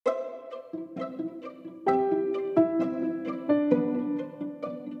Hey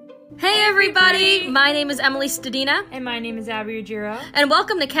everybody! My name is Emily Stadina. And my name is Abby Ujiro. And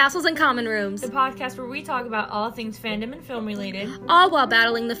welcome to Castles and Common Rooms, The podcast where we talk about all things fandom and film related. all while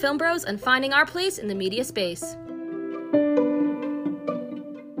battling the film bros and finding our place in the media space.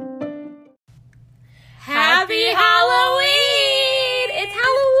 Happy Halloween! It's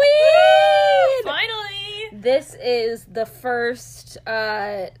Halloween! Finally! This is the first,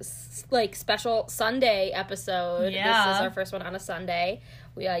 special Sunday episode. Yeah. This is our first one on a Sunday.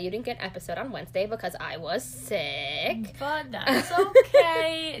 You didn't get an episode on Wednesday because I was sick. But that's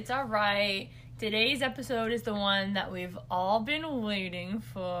okay. It's alright. Today's episode is the one that we've all been waiting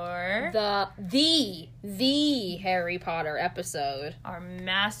for. The Harry Potter episode. Our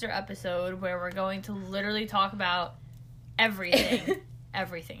master episode where we're going to literally talk about everything.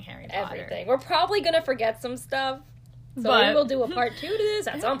 Everything Harry Potter. Everything. We're probably gonna forget some stuff. So But- we will do a part 2 to this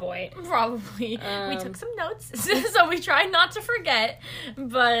at some point. Probably. We took some notes, so we tried not to forget.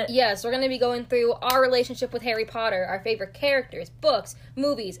 But Yes, we're going to be going through our relationship with Harry Potter, our favorite characters, books,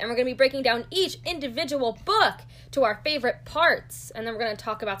 movies, and we're going to be breaking down each individual book to our favorite parts. And then we're going to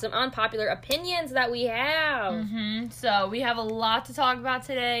talk about some unpopular opinions that we have. So we have a lot to talk about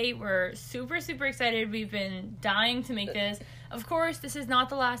today. We're super, super excited. We've been dying to make this. Of course, this is not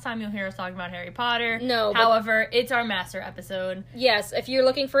the last time you'll hear us talking about Harry Potter. No, but- However, it's our master episode. Yes, if you're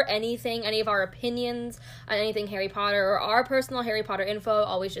looking for anything, any of our opinions on anything Harry Potter or our personal Harry Potter info,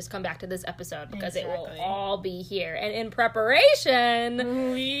 always just come back to this episode because it will Exactly. all be here. And in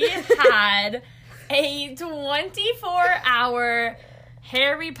preparation... We had a 24-hour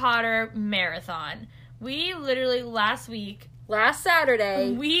Harry Potter marathon. We literally last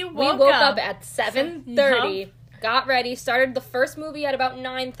Saturday, we we woke woke up up at 7:30, Yup. got ready, started the first movie at about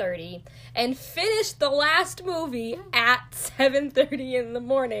 9:30, and finished the last movie at 7:30 in the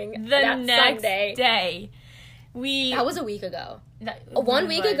morning. the that next Sunday. day. That was a week ago. That 1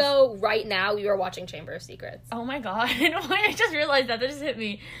 week was- ago, right now, we were watching Chamber of Secrets. Oh my god! I just realized that just hit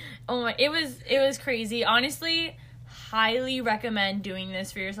me. Oh my! It was crazy. Honestly, highly recommend doing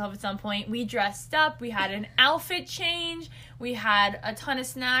this for yourself at some point. We dressed up. We had an outfit change. We had a ton of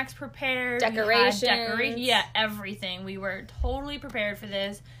snacks prepared. Decorations. Yeah, everything. We were totally prepared for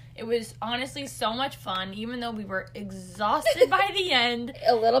this. It was honestly so much fun, even though we were exhausted by the end.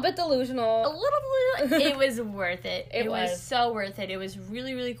 A little bit delusional. It was worth it. It was was. so worth it. It was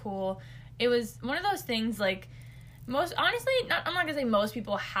really, really cool. It was one of those things like most, honestly, I'm not gonna say most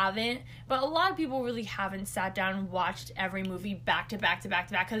people haven't, but a lot of people really haven't sat down and watched every movie back to back to back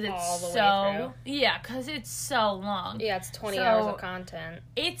to back because it's All the way so, yeah, because it's so long. Yeah, it's 20 So- hours of content.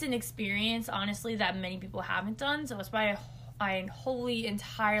 It's an experience, honestly, that many people haven't done, so that's why I wholly,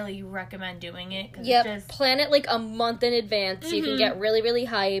 entirely recommend doing it. Cause Yep, it just plan it like a month in advance so you can get really, really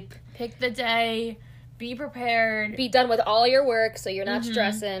hype. pick the day, be prepared. Be done with all your work so you're not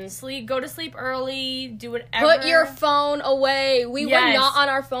stressing. Go to sleep early, do whatever. Put your phone away. We were Yes. not on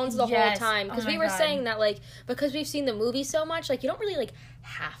our phones the whole Yes. time. Oh Because my we were God. saying that, like, because we've seen the movie so much, like, you don't really, like,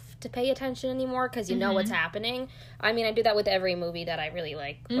 have to pay attention anymore because you know what's happening. I mean, I do that with every movie that I really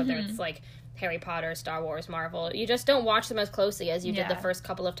like, whether it's, like, Harry Potter, Star Wars, Marvel. You just don't watch them as closely as you did the Yeah. first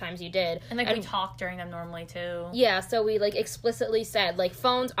couple of times you did. And, we talk during them normally, too. Yeah, so we, like, explicitly said, like,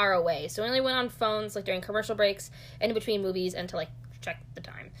 phones are away. So we only went on phones, like, during commercial breaks and in between movies and to, like, check the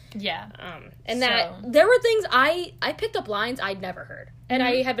time. Yeah. And that there were things I picked up lines I'd never heard, and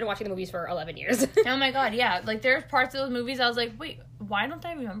I had been watching the movies for 11 years. Oh, my God, yeah. Like, there's parts of those movies I was like, wait, why don't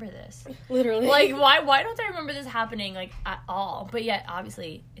I remember this? Literally, Like, why don't I remember this happening, like, at all? But yet,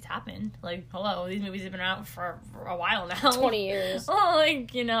 obviously, it's happened. Like, hello, these movies have been out for a while now. 20 years. Oh,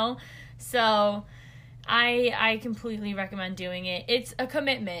 like, you know. So, I completely recommend doing it. It's a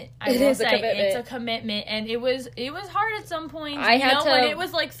commitment. I It will is a say commitment. it's a commitment, and it was hard at some point. I had to- when it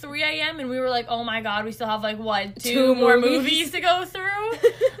was like 3 a.m. and we were like, oh my God, we still have like what two Two more movies. movies to go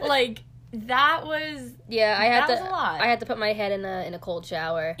through. Like that was Yeah, I had That to. was a lot. I had to put my head in a cold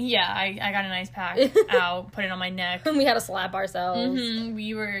shower. yeah. I got an ice pack out, put it on my neck. We had to slap ourselves.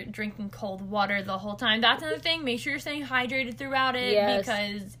 We were drinking cold water the whole time. That's another thing. Make sure you're staying hydrated throughout it Yes.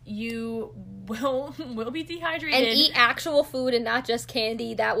 because you will be dehydrated. And eat actual food and not just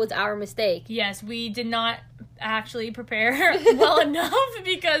candy. That was our mistake. Yes, we did not actually prepare well enough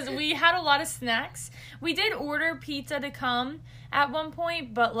because we had a lot of snacks. We did order pizza to come at one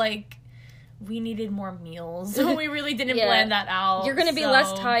point, but like we needed more meals. We really didn't Yeah. plan that out. You're gonna be so-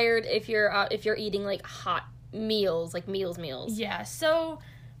 less tired if you're eating like hot meals, like meals. Yeah, so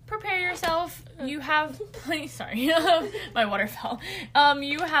prepare yourself. You have plenty. Sorry, my water fell.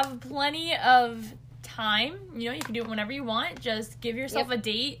 You have plenty of time. You know, you can do it whenever you want. Just give yourself a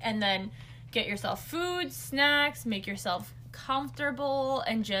date and then get yourself food, snacks, make yourself comfortable,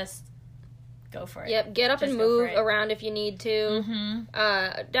 and just go for it. Yep, get up and move around if you need to.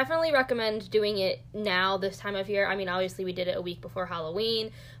 Mm-hmm. Definitely recommend doing it now, this time of year. I mean, obviously we did it a week before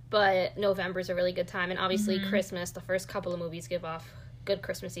Halloween, but November's a really good time. And obviously Christmas, the first couple of movies give off good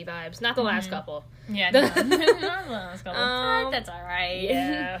Christmassy vibes. Not the last couple. Yeah, no. Not the last couple. But that's all right.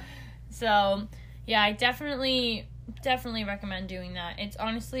 Yeah. So, yeah, I definitely recommend doing that. It's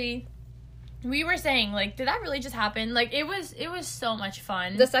honestly... We were saying, like, did that really just happen? Like, it was so much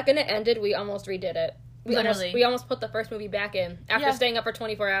fun. The second it ended, we almost redid it. Literally. We almost put the first movie back in after staying up for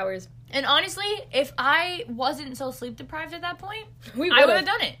 24 hours. And honestly, if I wasn't so sleep deprived at that point, I would have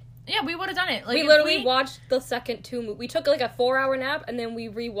done it. Yeah, we would have done it. Like, we literally watched the second two movies. We took, like, a 4-hour nap, and then we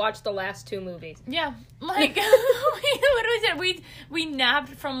rewatched the last two movies. Yeah. Like, we literally did. We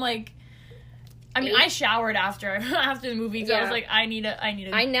napped from, like... I mean, 8? I showered after the movie, because I was like, I need a...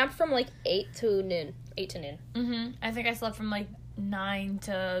 I napped from, like, 8 to noon. 8 to noon. Mm-hmm. I think I slept from, like, 9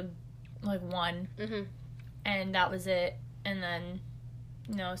 to, like, 1. Mm-hmm. And that was it. And then,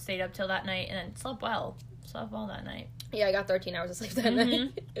 you know, stayed up till that night, and then slept well. Slept well that night. Yeah, I got 13 hours of sleep that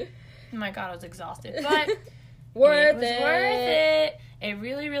night. Oh my god, I was exhausted. But... worth it. It was worth it. It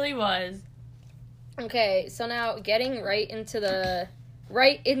really, really was. Okay, so now getting right into the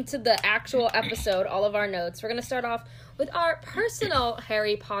actual episode, all of our notes. We're going to start off with our personal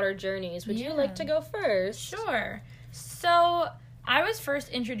Harry Potter journeys. Would you like to go first? Sure. So, I was first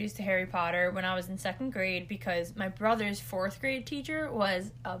introduced to Harry Potter when I was in 2nd grade because my brother's 4th grade teacher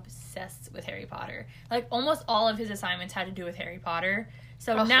was obsessed with Harry Potter. Like, almost all of his assignments had to do with Harry Potter.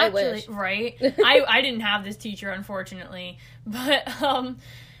 So, naturally, right? I didn't have this teacher, unfortunately. But,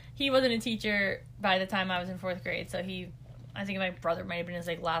 he wasn't a teacher by the time I was in 4th grade, so I think my brother might have been his,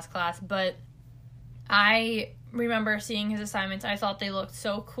 like, last class, but I remember seeing his assignments. I thought they looked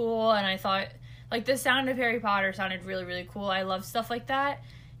so cool, and I thought, like, the sound of Harry Potter sounded really, really cool. I love stuff like that,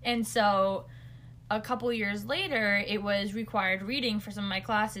 and so a couple years later, it was required reading for some of my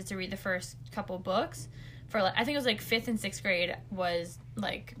classes to read the first couple books. For, like, I think it was, like, 5th and 6th grade was,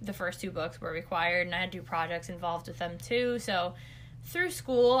 like, the first 2 books were required, and I had to do projects involved with them, too, so... Through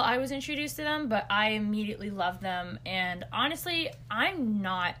school, I was introduced to them, but I immediately loved them, and honestly, I'm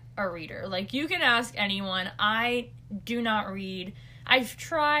not a reader. Like, you can ask anyone, I do not read. I've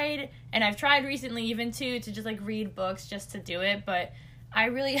tried recently even, too, to just, like, read books just to do it, but I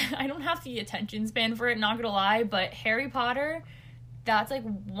don't have the attention span for it, not gonna lie, but Harry Potter, that's, like,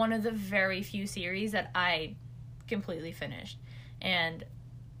 one of the very few series that I completely finished, and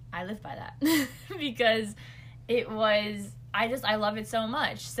I live by that, because it was... I love it so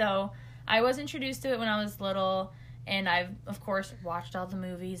much. So I was introduced to it when I was little, and I've, of course, watched all the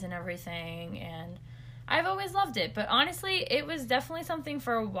movies and everything, and I've always loved it. But honestly, it was definitely something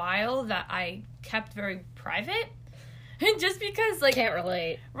for a while that I kept very private. And just because, like... Can't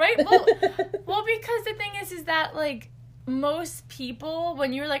relate. Right? Well, because the thing is that, like, most people,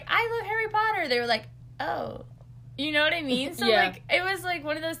 when you were like, I love Harry Potter, they were like, oh... You know what I mean? So, like, it was, like,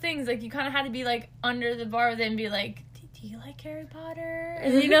 one of those things, like, you kind of had to be, like, under the bar with it and be like... Do you like Harry Potter?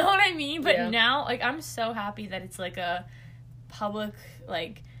 You know what I mean? But now, like, I'm so happy that it's, like, a public,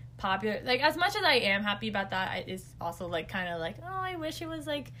 like, popular... Like, as much as I am happy about that, it's also, like, kind of like, oh, I wish it was,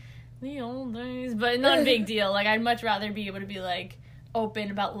 like, the old days. But not a big deal. Like, I'd much rather be able to be, like, open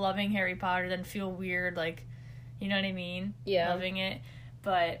about loving Harry Potter than feel weird, like, you know what I mean? Yeah. Loving it.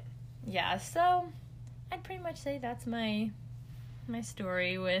 But, yeah, so I'd pretty much say that's my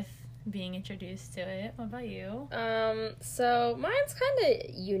story with... being introduced to it. What about you? So mine's kind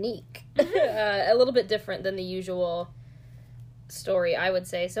of unique. A little bit different than the usual story, I would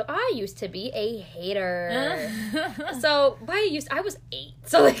say. So I used to be a hater. So I was 8.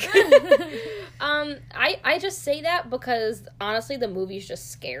 So like I just say that because honestly the movies just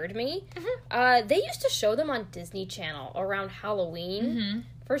scared me. They used to show them on Disney Channel around Halloween.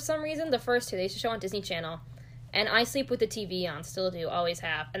 For some reason, the first 2 they used to show on Disney Channel. And I sleep with the TV on, still do, always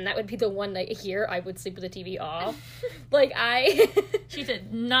have. And that would be the one night a year I would sleep with the TV off. Like, She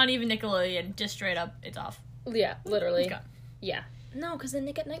said, not even Nickelodeon, just straight up, it's off. Yeah, literally. Yeah. No, because then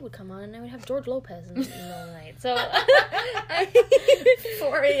Nick at Night would come on, and I would have George Lopez in the middle of the night. So,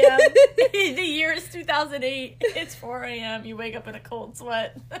 4 a.m. The year is 2008. It's 4 a.m. You wake up in a cold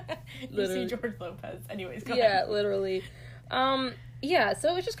sweat. You see George Lopez. Anyways, go ahead. Yeah, literally. Yeah,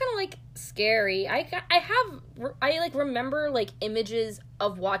 so it's just kind of, like, scary. I remember, like, images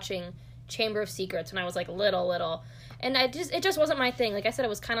of watching Chamber of Secrets when I was, like, little. And it just wasn't my thing. Like I said, I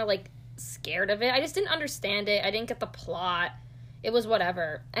was kind of, like, scared of it. I just didn't understand it. I didn't get the plot. it was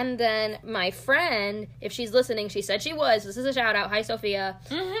whatever. And then my friend, if she's listening, she said she was. This is a shout out. Hi, Sophia.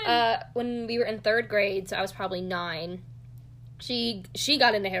 When we were in 3rd grade, so I was probably 9, she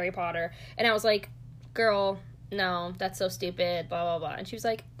got into Harry Potter. And I was like, girl, no, that's so stupid, blah, blah, blah. And she was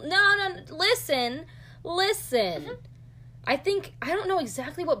like, no, listen. I don't know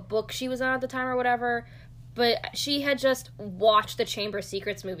exactly what book she was on at the time or whatever, but she had just watched the Chamber of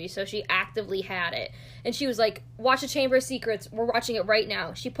Secrets movie, so she actively had it. And she was like, watch the Chamber of Secrets. We're watching it right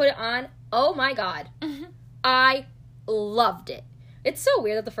now. She put it on. Oh, my God. I loved it. It's so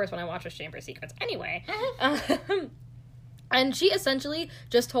weird that the first one I watched was Chamber of Secrets. Anyway. And she essentially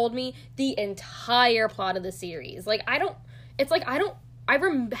just told me the entire plot of the series. Like, I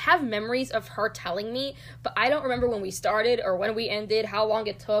have memories of her telling me, but I don't remember when we started or when we ended, how long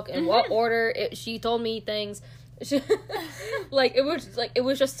it took, in what order she told me things. Like, it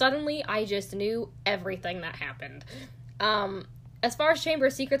was just suddenly, I just knew everything that happened. As far as Chamber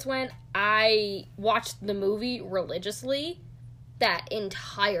of Secrets went, I watched the movie religiously that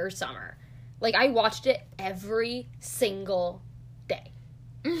entire summer. Like, I watched it every single day.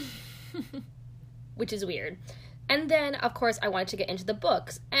 Which is weird. And then, of course, I wanted to get into the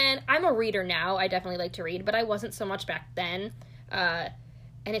books. And I'm a reader now. I definitely like to read, but I wasn't so much back then. And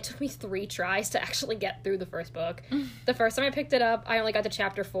it took me 3 tries to actually get through the first book. The first time I picked it up, I only got to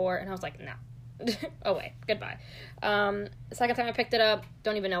chapter 4, and I was like, no. Oh, wait. Goodbye. The second time I picked it up,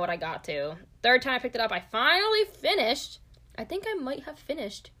 don't even know what I got to. Third time I picked it up, I finally finished. I think I might have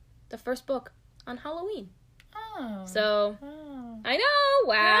finished the first book on Halloween. Oh. So, I know,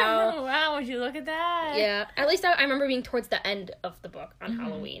 wow. Oh, wow, would you look at that? Yeah, at least I remember being towards the end of the book on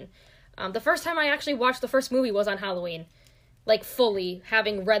Halloween. The first time I actually watched the first movie was on Halloween. Like, fully,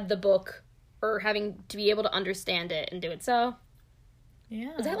 having read the book, or having to be able to understand it and do it. So,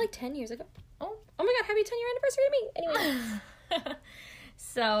 yeah. was that like 10 years ago? Oh my god, happy 10-year anniversary to me! Anyway.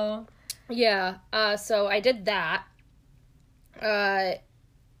 So. Yeah, so I did that.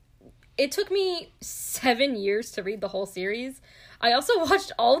 It took me 7 years to read the whole series. I also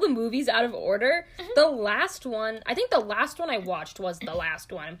watched all the movies out of order. The last one, I think the last one I watched was the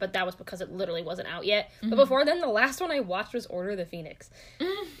last one, but that was because it literally wasn't out yet. But before then, the last one I watched was Order of the Phoenix.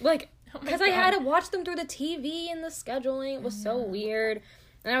 Like, because I had to watch them through the TV and the scheduling. It was so weird.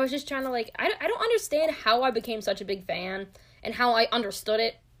 And I was just trying to, like, I don't understand how I became such a big fan and how I understood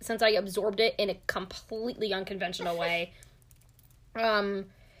it since I absorbed it in a completely unconventional way.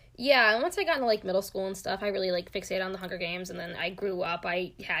 Yeah, and once I got into, like, middle school and stuff, I really, like, fixated on the Hunger Games, and then I grew up,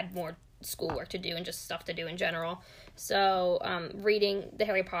 I had more schoolwork to do and just stuff to do in general. So, reading the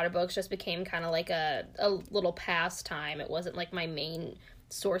Harry Potter books just became kind of like a little pastime. It wasn't, like, my main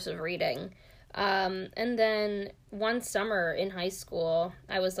source of reading. And then one summer in high school,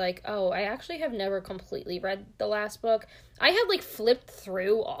 I was like, oh, I actually have never completely read the last book. I had, like, flipped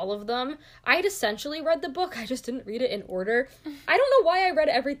through all of them. I had essentially read the book. I just didn't read it in order. I don't know why I read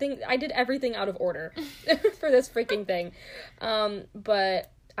everything. I did everything out of order for this freaking thing.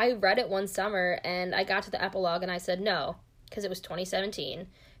 But I read it one summer, and I got to the epilogue, and I said no, because it was 2017.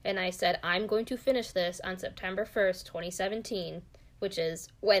 And I said, I'm going to finish this on September 1st, 2017. Which is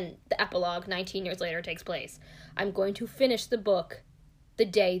when the epilogue 19 years later takes place. I'm going to finish the book the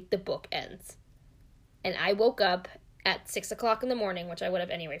day the book ends. And I woke up at 6 o'clock in the morning, which I would have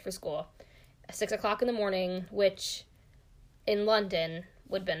anyway for school. 6 o'clock in the morning, which in London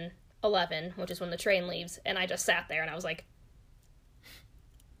would have been 11, which is when the train leaves. And I just sat there and I was like,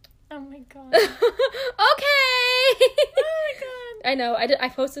 oh my god. Okay! Oh my god. I know. I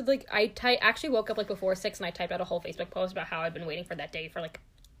posted, like, I actually woke up, like, before 6, and I typed out a whole Facebook post about how I've been waiting for that day for, like,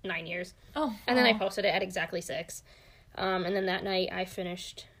 9 years. Oh. And then I posted it at exactly 6. And then that night, I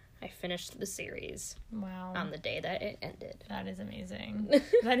finished the series. Wow. On the day that it ended. That is amazing.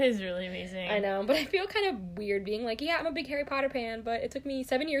 That is really amazing. I know, but I feel kind of weird being like, yeah, I'm a big Harry Potter fan, but it took me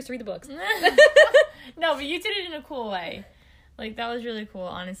 7 years to read the books. No, but you did it in a cool way. Like, that was really cool,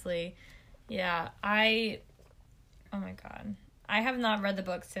 honestly. Yeah, oh my god. I have not read the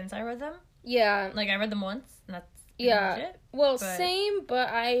books since I read them. Yeah. Like, I read them once, and that's it. Well, same, but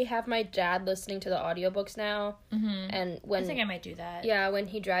I have my dad listening to the audiobooks now. Mm-hmm. And I think I might do that. Yeah, when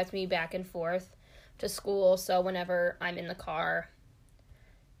he drives me back and forth to school, so whenever I'm in the car,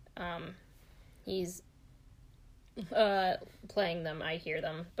 he's playing them, I hear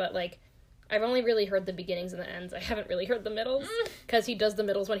them. But, like, I've only really heard the beginnings and the ends. I haven't really heard the middles, because he does the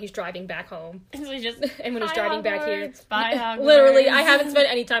middles when he's driving back home. So he just, and when he's driving Hogwarts, back here. bye Hogwarts. Literally, I haven't spent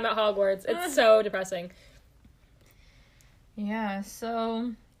any time at Hogwarts. It's so depressing. Yeah,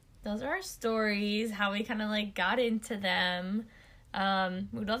 so those are our stories, how we kind of, like, got into them.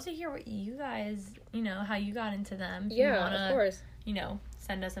 We'd love to hear what you guys, how you got into them. If of course.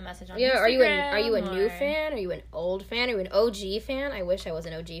 send us a message on Yeah, Instagram. are you a new fan? Are you an old fan? Are you an OG fan? I wish I was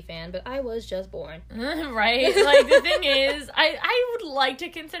an OG fan, but I was just born. Right? Like, the thing is, I would like to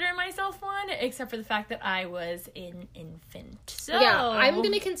consider myself one, except for the fact that I was an infant. So yeah, I'm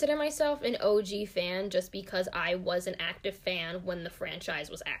going to consider myself an OG fan just because I was an active fan when the franchise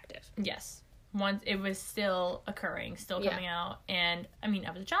was active. Yes. Once it was still occurring, still coming out. And, I mean,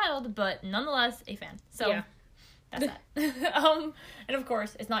 I was a child, but nonetheless, a fan. So... Yeah. That's that. And of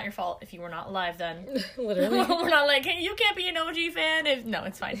course, it's not your fault if you were not alive then. Literally. We're not like, hey, you can't be an OG fan if... No,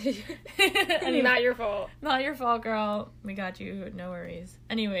 it's fine. Anyway, not your fault. Not your fault, girl. We got you. No worries.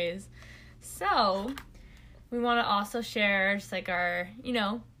 Anyways, so we want to also share just like our,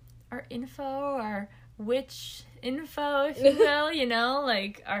 our info, our witch info, if you will,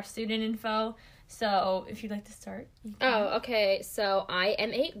 like our student info. So, if you'd like to start. Oh, okay. So, I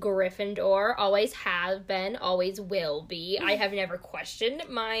am a Gryffindor. Always have been, always will be. I have never questioned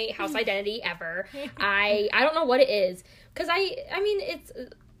my house identity ever. I don't know what it is. Because I mean, it's...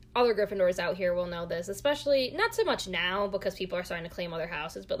 Other Gryffindors out here will know this, especially, not so much now, because people are starting to claim other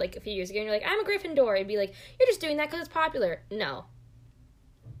houses, but, like, a few years ago, and you're like, I'm a Gryffindor. It'd be like, you're just doing that because it's popular. No.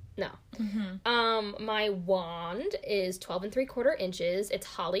 My wand is 12 3/4 inches. It's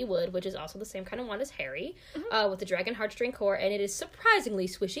Hollywood, which is also the same kind of wand as Harry, with the dragon heartstring core, and it is surprisingly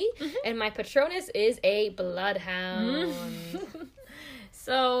swishy. And my Patronus is a bloodhound.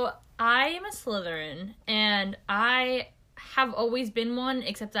 So I am a Slytherin, and I have always been one,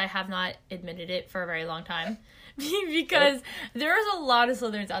 except I have not admitted it for a very long time. Because there's a lot of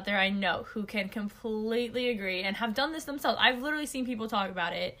Slytherins out there I know who can completely agree and have done this themselves. I've literally seen people talk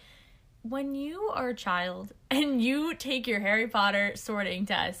about it. When you are a child and you take your Harry Potter sorting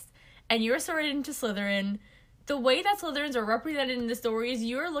test and you're sorted into Slytherin, the way that Slytherins are represented in the stories,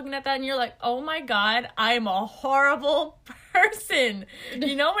 you're looking at that and you're like, oh my god, I'm a horrible person.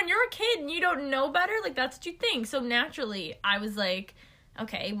 When you're a kid and you don't know better, like, that's what you think. So naturally, I was like,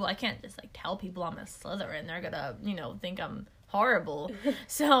 okay, well, I can't just, like, tell people I'm a Slytherin. They're gonna, think I'm horrible.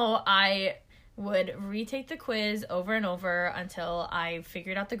 So I would retake the quiz over and over until I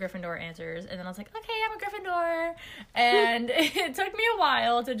figured out the Gryffindor answers. And then I was like, okay, I'm a Gryffindor. And it took me a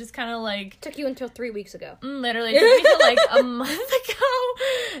while to just kind of, like... Took you until 3 weeks ago. Literally. It took me to, like, a month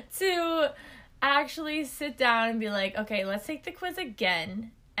ago to actually sit down and be like, okay, let's take the quiz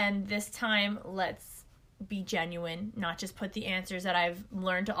again. And this time, let's be genuine, not just put the answers that I've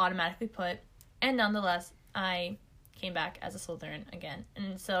learned to automatically put. And nonetheless, I came back as a Slytherin again.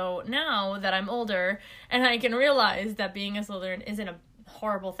 And so now that I'm older and I can realize that being a Slytherin isn't a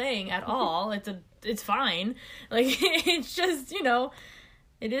horrible thing at all, it's fine. Like, it's just,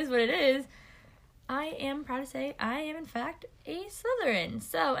 it is what it is. I am proud to say I am in fact a Slytherin.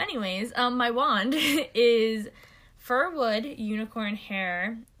 So anyways, my wand is Firwood unicorn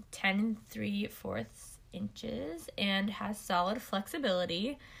hair, 10 3/4 inches, and has solid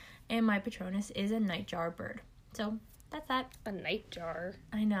flexibility. And my Patronus is a nightjar bird. So that's that. A nightjar.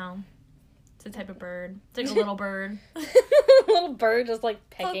 I know. It's a type of bird. It's like a little bird. Little bird just like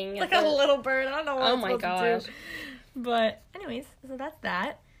pecking. Like a little bird. I don't know what oh I'm my supposed gosh. to do. But anyways, so that's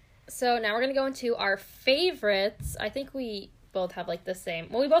that. So now we're going to go into our favorites. I think we both have like the same.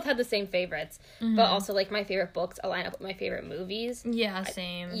 Well, we both had the same favorites, but also like my favorite books align up with my favorite movies. Yeah,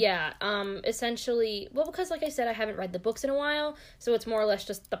 same. Essentially, well, because like I said, I haven't read the books in a while, so it's more or less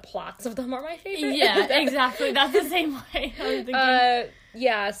just the plots of them are my favorite. Yeah, exactly. That's the same way I was thinking.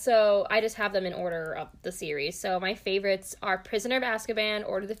 Yeah, so I just have them in order of the series. So my favorites are Prisoner of Azkaban,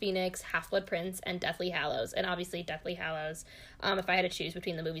 Order of the Phoenix, Half-Blood Prince, and Deathly Hallows. And obviously Deathly Hallows, if I had to choose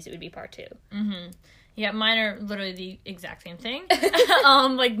between the movies, it would be part 2. Mm-hmm. Yeah, mine are literally the exact same thing.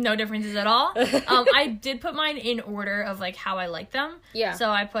 Like, no differences at all. I did put mine in order of, like, how I like them. Yeah. So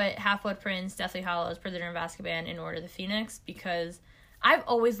I put Half-Blood Prince, Deathly Hallows, Prisoner of Azkaban, and Order of the Phoenix, because I've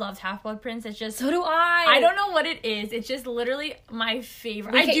always loved Half-Blood Prince. It's just... So do I! I don't know what it is. It's just literally my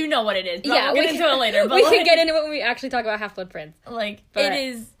favorite. I do know what it is, but we'll get into it later. But we can get into it when we actually talk about Half-Blood Prince. Like, it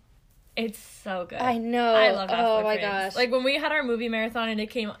is... It's so good. I know. I love Half-Blood Prince. Gosh. Like, when we had our movie marathon and it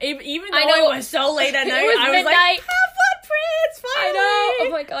came... Even though it was so late at night, I was midnight. like, Half-Blood Prince, finally! I know. Oh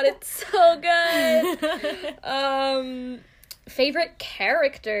my god, it's so good. Favorite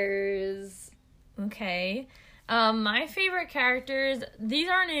characters? Okay. My favorite characters... These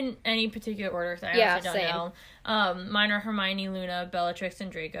aren't in any particular order, because I honestly don't know. Mine are Hermione, Luna, Bellatrix, and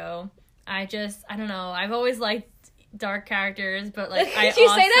Draco. I don't know. I've always liked dark characters, but like you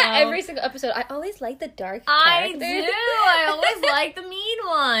say that every single episode. I always like the dark characters. I do. I always like the mean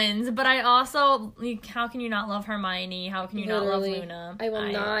ones, but I also, how can you not love Hermione? How can you not love Luna? I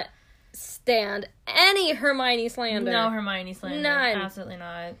will not stand any Hermione slander. No Hermione slander. None. Absolutely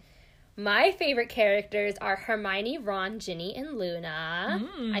not. My favorite characters are Hermione, Ron, Ginny, and Luna.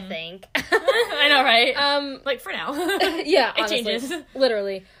 I think. I know, right? Like, for now. Yeah, it honestly, changes.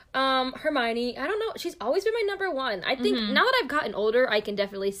 literally. Hermione, I don't know. She's always been my number one. I think now that I've gotten older, I can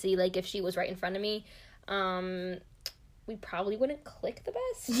definitely see, like, if she was right in front of me, we probably wouldn't click the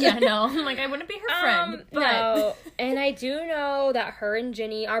best. Yeah, no. Like, I wouldn't be her friend. But... No. And I do know that her and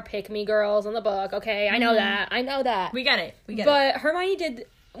Ginny are pick-me girls in the book. Okay, I know that. I know that. We get it. But Hermione did...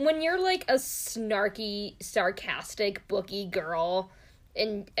 When you're, like, a snarky, sarcastic, booky girl,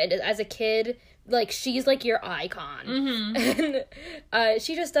 and as a kid, like, she's, like, your icon. And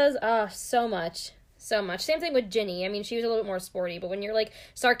she just does so much. So much. Same thing with Ginny. I mean, she was a little bit more sporty, but when you're, like,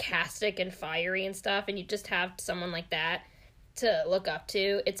 sarcastic and fiery and stuff, and you just have someone like that to look up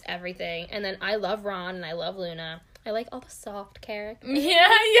to, it's everything. And then I love Ron, and I love Luna. I like all the soft characters. Yeah,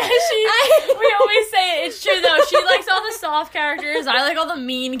 we always say it. It's true, though. She likes all the soft characters. I like all the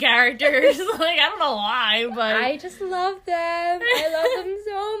mean characters. Like, I don't know why, but... I just love them. I love them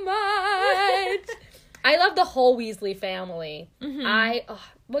so much. I love the whole Weasley family.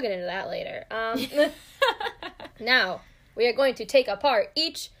 We'll get into that later. Now, we are going to take apart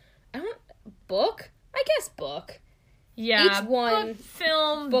each... book? I guess book. Yeah, each one, book,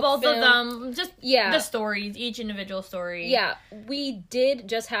 film, both of them, just the stories, each individual story. Yeah, we did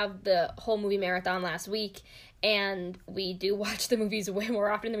just have the whole movie marathon last week, and we do watch the movies way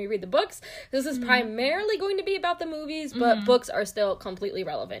more often than we read the books. This is primarily going to be about the movies, but books are still completely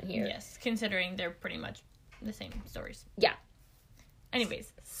relevant here. Yes, considering they're pretty much the same stories. Yeah.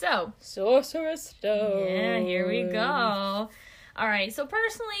 Anyways, so... Sorcerer's Stone. Yeah, here we go. All right, so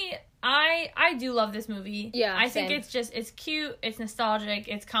personally... I do love this movie. Yeah, I think it's cute, it's nostalgic,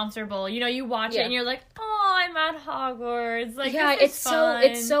 it's comfortable. You know, you watch it and you're like, oh, I'm at Hogwarts. Like, yeah, this is fun.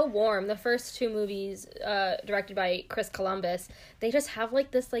 it's so warm. The first two movies, directed by Chris Columbus, they just have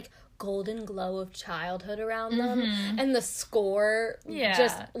like this like golden glow of childhood around them, and the score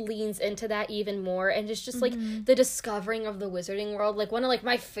just leans into that even more, and it's just like the discovering of the wizarding world. Like one of like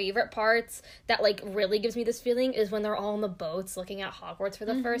my favorite parts that like really gives me this feeling is when they're all on the boats looking at Hogwarts for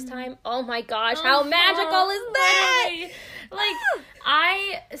the first time. Oh my gosh, how magical is that?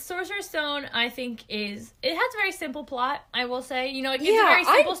 Like, Sorcerer's Stone, I think it has a very simple plot, I will say. You know, it's a very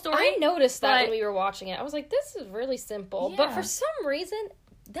simple story. I noticed that when we were watching it. I was like, this is really simple. But for some reason,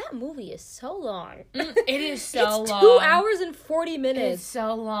 that movie is so long. It is so long. 2 hours and 40 minutes. It's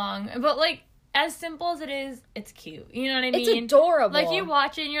so long. But, like, as simple as it is, it's cute. You know what I mean? It's adorable. Like, you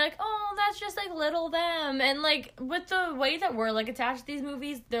watch it and you're like, oh, that's just, like, little them. And, like, with the way that we're, like, attached to these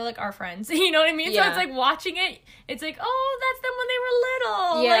movies, they're, like, our friends. You know what I mean? Yeah. So it's, like, watching it, it's like, oh, that's them when they were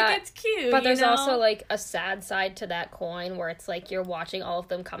little. Yeah. Like, it's cute. But there's also, like, a sad side to that coin where it's, like, you're watching all of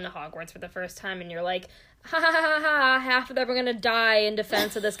them come to Hogwarts for the first time and you're like, ha ha ha ha, half of them are gonna die in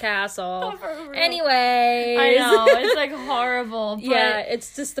defense of this castle. Anyways. I know, it's like horrible. But... yeah,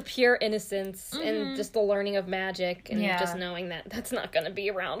 it's just the pure innocence and just the learning of magic and just knowing that that's not gonna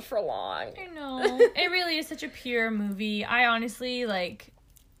be around for long. I know. It really is such a pure movie. I honestly, like,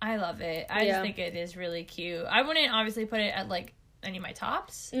 I love it. I just think it is really cute. I wouldn't obviously put it at, like, any of my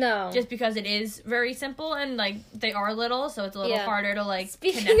tops. No. Just because it is very simple and, like, they are little, so it's a little harder to, like,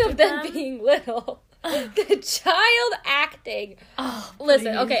 Speaking connect of with them being little... the child acting. Oh,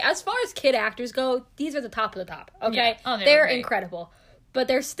 listen, okay, as far as kid actors go, these are the top of the top, okay? Yeah. Oh, they're incredible. But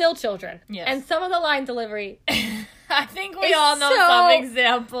they're still children. Yes. And some of the line delivery I think we all know some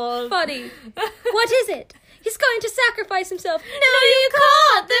examples. Funny. What is it? He's going to sacrifice himself. No, you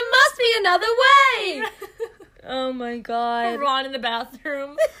can't! There must be another way! Oh my god. Ron in the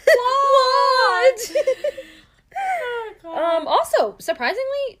bathroom. What? Oh god. Also,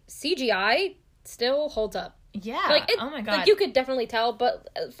 surprisingly, CGI still holds up. Yeah. Like, oh my god. Like, you could definitely tell, but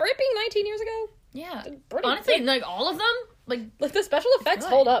for it being 19 years ago, yeah. Honestly, like, all of them? Like the special effects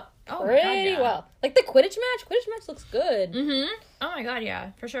hold up pretty well. Like, the Quidditch match looks good. Mm-hmm. Oh my god,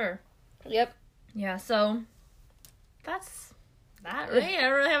 yeah, for sure. Yep. Yeah, so, that's that, right? I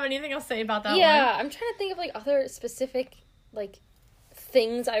don't really have anything else to say about that one. Yeah, I'm trying to think of, like, other specific, like,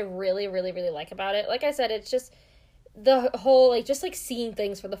 things I really, really, really like about it. Like I said, it's just... the whole, like, just, like, seeing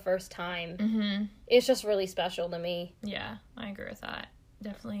things for the first time. Mm-hmm. It's just really special to me. Yeah, I agree with that.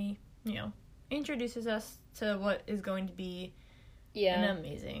 Definitely, you know, introduces us to what is going to be an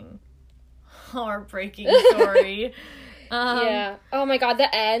amazing, heartbreaking story. Yeah. Oh, my God,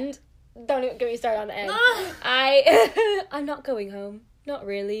 the end. Don't even get me started on the end. I'm not going home. Not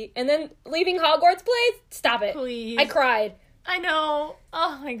really. And then leaving Hogwarts, please? Stop it. Please. I cried. I know.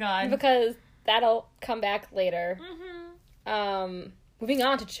 Oh, my God. Because... that'll come back later. moving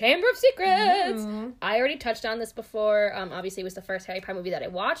on to Chamber of Secrets. Ooh. I already touched on this before. Obviously, it was the first Harry Potter movie that I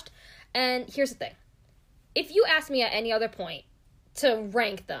watched. And here's the thing. If you ask me at any other point to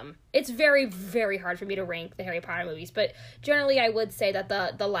rank them, it's very, very hard for me to rank the Harry Potter movies. But generally, I would say that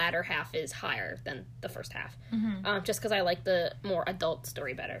the latter half is higher than the first half. Just because I like the more adult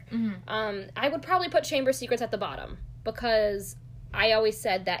story better. I would probably put Chamber of Secrets at the bottom. Because I always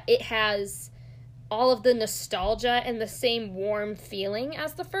said that it has all of the nostalgia and the same warm feeling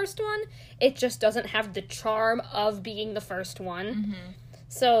as the first one. It just doesn't have the charm of being the first one.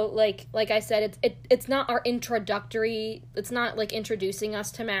 So, like I said, it's not our introductory, it's not, like, introducing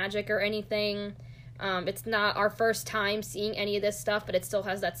us to magic or anything. It's not our first time seeing any of this stuff, but it still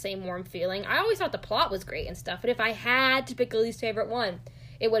has that same warm feeling. I always thought the plot was great and stuff, but if I had to pick a least favorite one,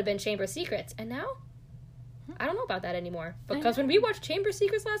 it would have been Chamber of Secrets. And now, I don't know about that anymore. Because when we watched Chamber of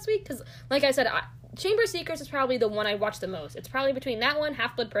Secrets last week, because, like I said, Chamber of Secrets is probably the one I watched the most. It's probably between that one,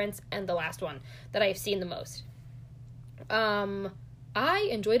 Half-Blood Prince, and the last one that I've seen the most. I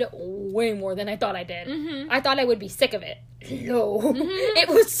enjoyed it way more than I thought I did. I thought I would be sick of it. No. It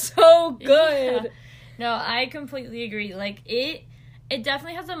was so good. Yeah. No, I completely agree. Like, it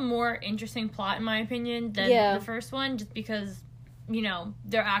definitely has a more interesting plot, in my opinion, than the first one, just because, you know,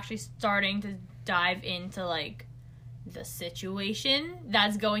 they're actually starting to dive into, like, the situation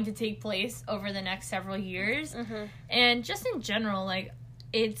that's going to take place over the next several years. And just in general, like,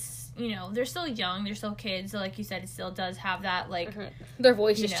 it's, you know, they're still young, they're still kids, so like you said, it still does have that, like... Their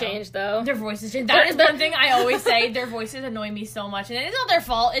voices change, though. Their voices change. That is one thing I always say. Their voices annoy me so much, and it's not their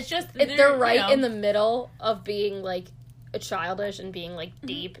fault, it's just... They're right in the middle of being, like, childish and being, like,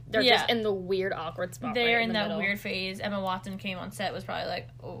 deep. They're just in the weird, awkward spot. They're right in that middle. Weird phase. Emma Watson came on set, was probably like,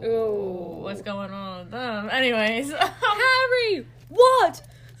 oh, what's going on with them? Anyways. Harry! What?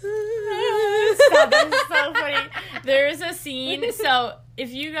 Stop, that is so funny. There is a scene, so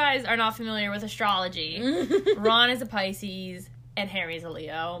if you guys are not familiar with astrology, Ron is a Pisces and Harry's a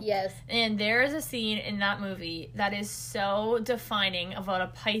Leo. Yes. And there is a scene in that movie that is so defining of what a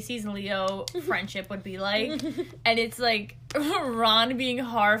Pisces-Leo friendship would be like. And it's like Ron being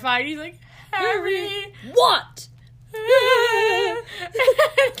horrified. He's like, Harry! What?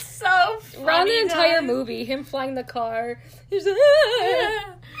 It's so funny. Ron the entire movie, him flying the car. He's like,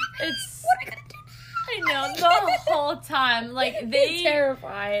 it's... What am I gonna do? I know, the whole time. Like, He's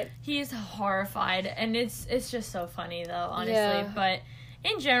terrified. He's horrified, and it's just so funny, though, honestly. Yeah. But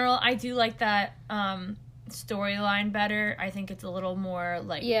in general, I do like that storyline better. I think it's a little more,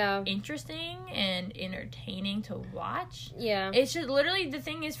 like, interesting and entertaining to watch. Yeah. It's just, literally, the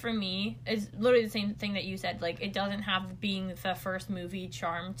thing is, for me, it's literally the same thing that you said. Like, it doesn't have being the first movie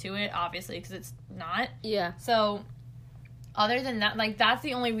charm to it, obviously, because it's not. Yeah. So... Other than that, like, that's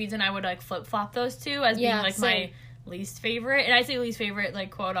the only reason I would, like, flip-flop those two as being, like, my least favorite. And I say least favorite,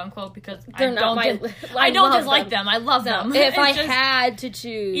 like, quote-unquote, because I don't dislike them. I love them. If I had to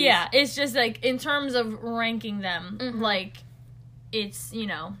choose. Yeah, it's just, like, in terms of ranking them, like, it's, you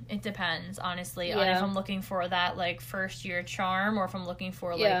know, it depends, honestly, on if I'm looking for that, like, first-year charm or if I'm looking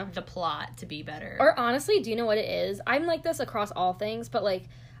for, like, the plot to be better. Or, honestly, do you know what it is? I'm like this across all things, but, like,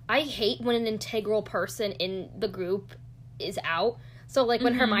 I hate when an integral person in the group is out. So, like,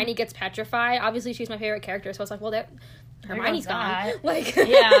 when Hermione gets petrified, obviously she's my favorite character, so it's like, well, Hermione's gone. Like,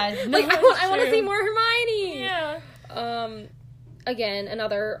 yeah. No, like, I want to see more Hermione. Yeah. Again,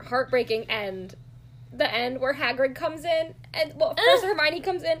 another heartbreaking end. The end where Hagrid comes in, and, well, first Hermione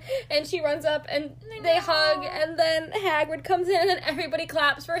comes in, and she runs up, and they hug, and then Hagrid comes in, and everybody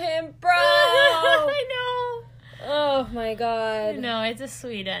claps for him. Bro! I know. Oh, my God. No, it's a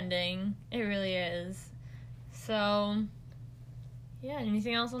sweet ending. It really is. So... Yeah,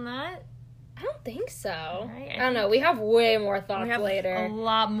 anything else on that? I don't think so. Right, I don't know. We have way more thoughts later. A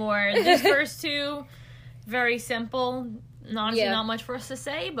lot more. These first two, very simple. Honestly, not much for us to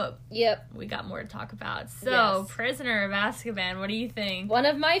say, but we got more to talk about. So, Prisoner of Azkaban, what do you think? One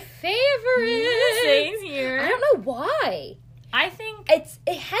of my favorites. Same here. I don't know why. I think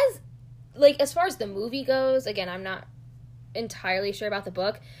it has, like, as far as the movie goes, again, I'm not entirely sure about the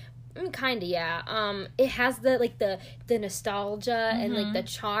book. Kinda, yeah. It has the nostalgia and, like, the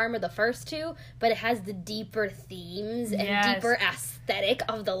charm of the first two, but it has the deeper themes and deeper aesthetic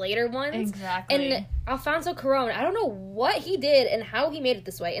of the later ones. Exactly. And Alfonso Cuarón, I don't know what he did and how he made it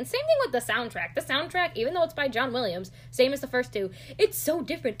this way. And same thing with the soundtrack. The soundtrack, even though it's by John Williams, same as the first two, it's so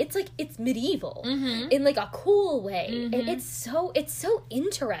different. It's like, it's medieval in, like, a cool way. And it's so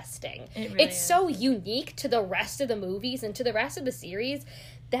interesting. It really is so unique to the rest of the movies and to the rest of the series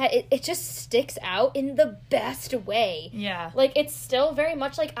that it just sticks out in the best way. Yeah. Like, it's still very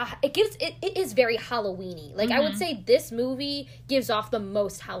much like, it is very Halloween-y. Like, I would say this movie gives off the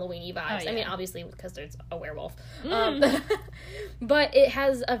most Halloween-y vibes. Oh, yeah. I mean, obviously, because there's a werewolf. But it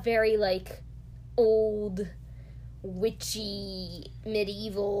has a very, like, old, witchy,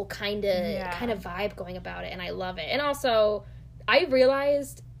 medieval kind of vibe going about it, and I love it. And also, I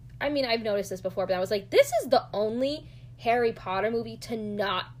realized, I mean, I've noticed this before, but I was like, this is the only Harry Potter movie to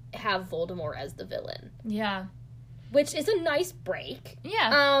not have Voldemort as the villain. Yeah. Which is a nice break.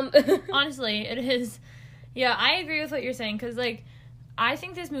 Yeah. Honestly, it is. Yeah, I agree with what you're saying, because, like, I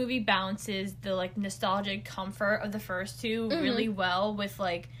think this movie balances the, like, nostalgic comfort of the first two really well with,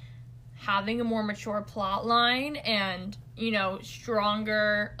 like, having a more mature plot line and, you know, a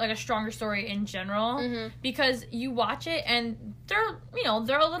stronger story in general, because you watch it and they're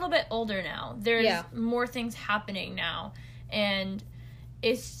a little bit older now. There's more things happening now, and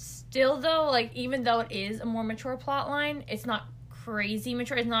it's still, though, like, even though it is a more mature plot line, it's not crazy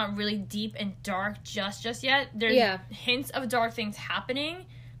mature. It's not really deep and dark just yet. There's hints of dark things happening,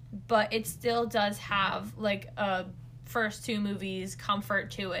 but it still does have, like, a first two movies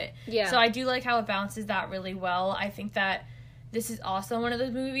comfort to it. Yeah. So I do like how it balances that really well. I think that this is also one of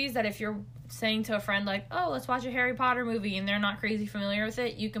those movies that if you're saying to a friend, like, oh, let's watch a Harry Potter movie, and they're not crazy familiar with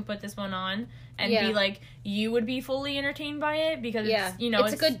it, you can put this one on and be like, you would be fully entertained by it, because it's, you know,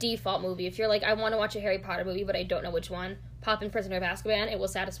 it's a good default movie. If you're like, I want to watch a Harry Potter movie, but I don't know which one, pop in Prisoner of Azkaban. It will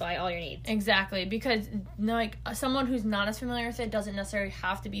satisfy all your needs. Exactly, because, like, someone who's not as familiar with it doesn't necessarily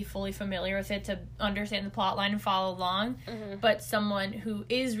have to be fully familiar with it to understand the plot line and follow along, but someone who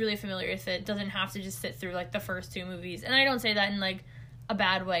is really familiar with it doesn't have to just sit through, like, the first two movies. And I don't say that in, like, a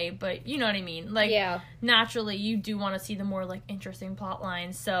bad way, but you know what I mean. Like, naturally, you do want to see the more, like, interesting plot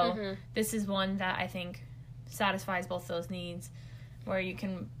lines, so this is one that I think satisfies both those needs, where you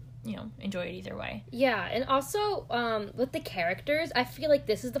can, you know, enjoy it either way. Yeah, and also, with the characters, I feel like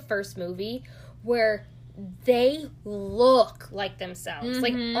this is the first movie where they look like themselves.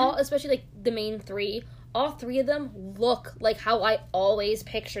 Like, especially, like, the main three, all three of them look like how I always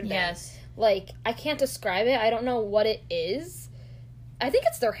pictured them. Yes. Like, I can't describe it. I don't know what it is. I think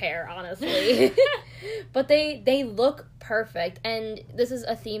it's their hair, honestly. But they look perfect, and this is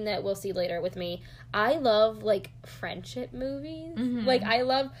a theme that we'll see later with me. I love, like, friendship movies. Like, I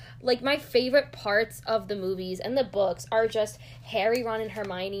love, like, my favorite parts of the movies and the books are just Harry, Ron, and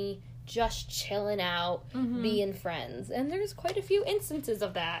Hermione just chilling out, being friends. And there's quite a few instances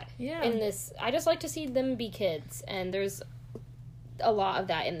of that in this. I just like to see them be kids, and there's a lot of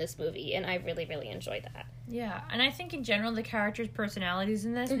that in this movie, and I really, really enjoy that. Yeah, and I think in general the characters' personalities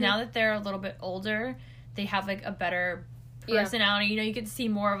in this, now that they're a little bit older, they have, like, a better personality. You know, you can see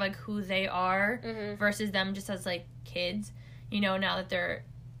more of, like, who they are versus them just as, like, kids. You know, now that they're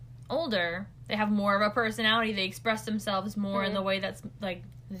older, they have more of a personality. They express themselves more in the way that's, like,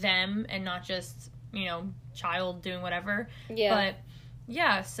 them and not just, you know, child doing whatever. Yeah. But,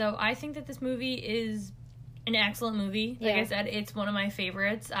 yeah, so I think that this movie is an excellent movie. Like I said, it's one of my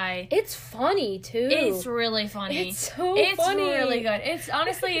favorites. It's funny, too. It's really funny. It's so funny. It's really good. It's,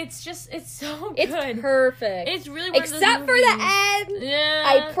 honestly, it's so good. It's perfect. It's really one Except of those movies. for the end. Yeah.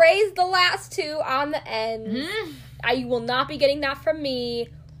 I praised the last two on the end. I will not be getting that from me.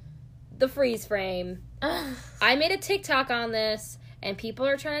 The freeze frame. I made a TikTok on this, and people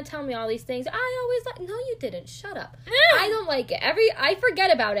are trying to tell me all these things. I always like, no, you didn't. Shut up. I don't like it. I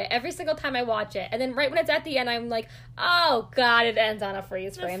forget about it every single time I watch it. And then right when it's at the end, I'm like, oh, God, it ends on a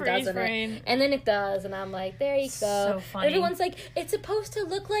freeze frame, doesn't it? And then it does, and I'm like, there you go. So funny. Everyone's like, it's supposed to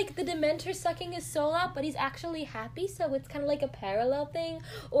look like the Dementor sucking his soul out, but he's actually happy, so it's kind of like a parallel thing.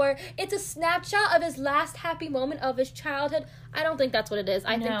 Or it's a snapshot of his last happy moment of his childhood. I don't think that's what it is.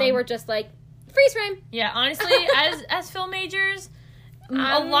 I think they were just like, freeze frame. Yeah, honestly, as film majors,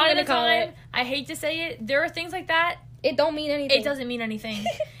 a lot of the time, I hate to say it, there are things like that. It don't mean anything. It doesn't mean anything.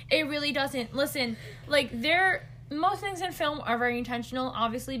 It really doesn't. Listen, like, most things in film are very intentional,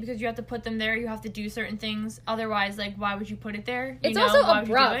 obviously, because you have to put them there. You have to do certain things. Otherwise, like, why would you put it there? It's also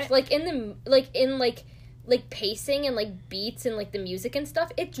abrupt. Like, in pacing and, like, beats and, like, the music and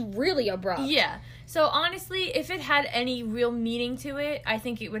stuff, it's really abrupt. Yeah. So, honestly, if it had any real meaning to it, I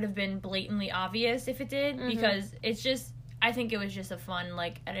think it would have been blatantly obvious if it did, because it's just, I think it was just a fun,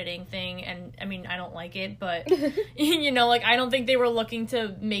 like, editing thing, and, I mean, I don't like it, but, you know, like, I don't think they were looking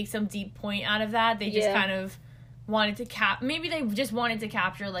to make some deep point out of that. They just kind of wanted to maybe they just wanted to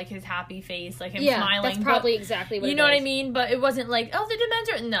capture, like, his happy face, like, him smiling. That's probably exactly what it is. You know what I mean? But it wasn't like, oh, the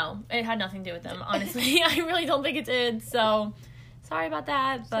Dementor. No, it had nothing to do with them, honestly. I really don't think it did, so sorry about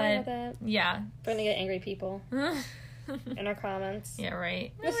that, but, sorry about that. Yeah. We're gonna get angry people. in our comments. Yeah,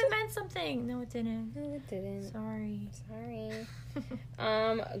 right. No, it meant something. No, it didn't. No, it didn't. Sorry.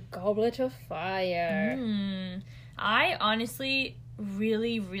 Goblet of Fire. I honestly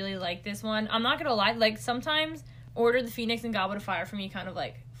really, really like this one. I'm not gonna lie, like, sometimes Order of the Phoenix and Goblet of Fire for me kind of,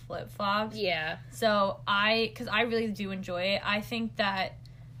 like, flip-flopped. Yeah. So, because I really do enjoy it, I think that,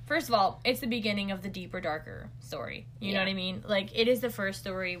 first of all, it's the beginning of the deeper, darker story. You know what I mean? Like, it is the first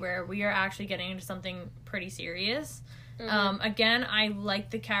story where we are actually getting into something pretty serious. Again, I like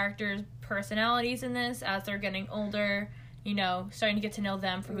the characters' personalities in this as they're getting older. You know, starting to get to know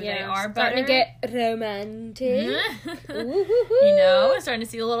them for who they are better. Starting to get romantic. You know, starting to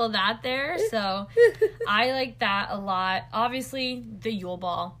see a little of that there. So, I like that a lot. Obviously, the Yule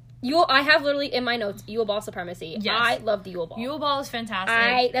Ball. I have literally in my notes, Yule Ball supremacy. Yes. I love the Yule Ball. Yule Ball is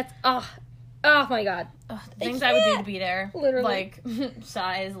fantastic. Oh my god. Things I would do to be there. Literally. Like,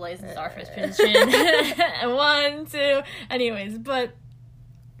 size, lace, and starfish position. 1, 2. Anyways, but,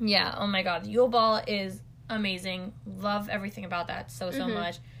 yeah, oh my god. Yule Ball is amazing. Love everything about that so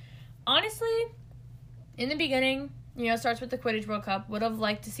much. Honestly, in the beginning, you know, it starts with the Quidditch World Cup. Would have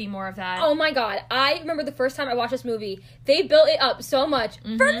liked to see more of that. Oh my god. I remember the first time I watched this movie, they built it up so much for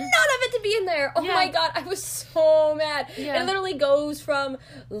none of it to be in there. Oh my god, I was so mad. It literally goes from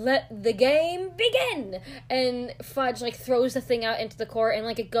let the game begin, and Fudge, like, throws the thing out into the court, and,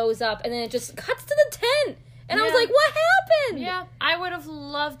 like, it goes up, and then it just cuts to the tent. And I was like, what happened? Yeah, I would have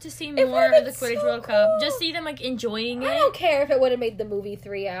loved to see more of the Quidditch World Cup. Just see them, like, enjoying it. I don't care if it would have made the movie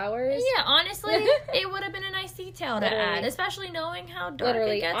 3 hours. Yeah, honestly, it would have been a nice detail to add, especially knowing how dark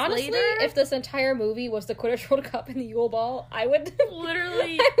it gets honestly, later. If this entire movie was the Quidditch World Cup and the Yule Ball, I would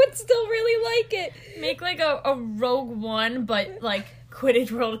literally I would still really like it. Make, like, a Rogue One, but, like,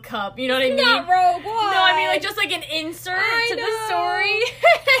 Quidditch World Cup. You know what I mean? Not Rogue One. No, I mean, like, just, like, an insert to the story.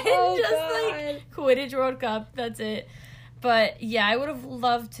 Like, Quidditch World Cup. That's it. But, yeah, I would have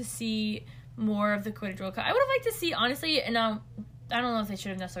loved to see more of the Quidditch World Cup. I would have liked to see, honestly, and I don't know if they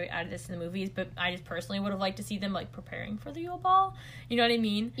should have necessarily added this in the movies, but I just personally would have liked to see them, like, preparing for the Yule Ball. You know what I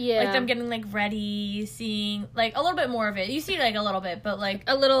mean? Yeah. Like, them getting, like, ready, seeing, like, a little bit more of it. You see, like, a little bit, but, like...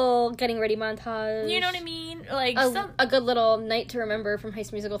 A little getting ready montage. You know what I mean? Like, a good little night to remember from High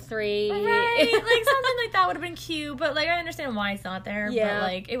School Musical 3. Right? Like, something like that would have been cute, but, like, I understand why it's not there, yeah. but,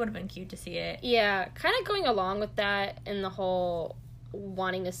 like, it would have been cute to see it. Yeah, kind of going along with that and the whole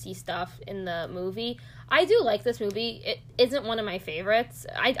wanting to see stuff in the movie. I do like this movie. It isn't one of my favorites.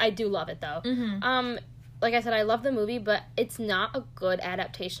 I do love it, though. Like I said, I love the movie, but it's not a good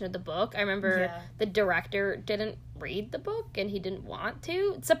adaptation of the book. I remember the director didn't read the book, and he didn't want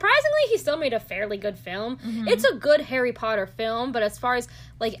to. Surprisingly, he still made a fairly good film. It's a good Harry Potter film, but as far as,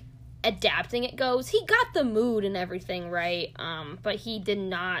 like, adapting it goes, he got the mood and everything right, but he did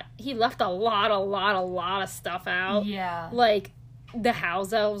not. He left a lot of stuff out. Yeah. Like, the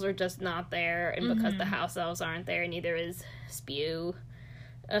house elves are just not there, and because the house elves aren't there, neither is Spew.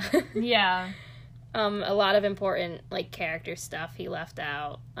 Yeah. A lot of important, like, character stuff he left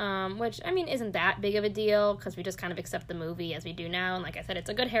out, which, I mean, isn't that big of a deal, because we just kind of accept the movie as we do now, and like I said, it's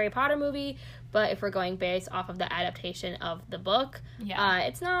a good Harry Potter movie, but if we're going based off of the adaptation of the book,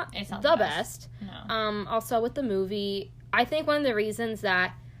 it's not the best. No. Also, with the movie, I think one of the reasons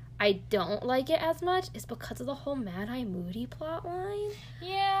that I don't like it as much is because of the whole Mad-Eye Moody plotline.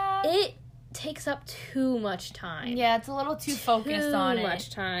 Yeah. It takes up too much time. Yeah, it's a little too focused on it. Too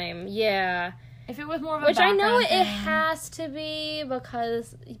much time, yeah. If it was more of a Which I know it thing. has to be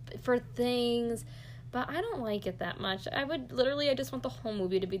because for things, but I don't like it that much. I just want the whole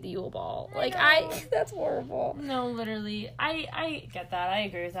movie to be the Yule Ball. That's horrible. No, literally. I get that. I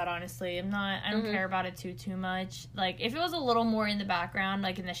agree with that, honestly. I don't care about it too much. Like, if it was a little more in the background,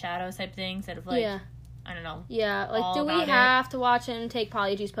 like in the shadows type thing, instead of, like, I don't know. Yeah, like, do we have to watch him take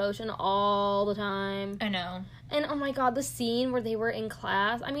Polyjuice Potion all the time? I know. And, oh my god, the scene where they were in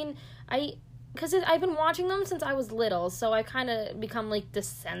class, I mean, because I've been watching them since I was little, so I kind of become, like,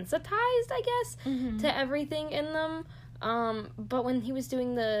 desensitized, I guess, to everything in them. But when he was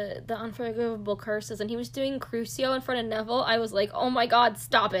doing the unforgivable curses and he was doing Crucio in front of Neville, I was like, oh my god,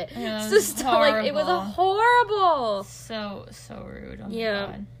 stop it. Yeah, it was horrible. So rude. Oh my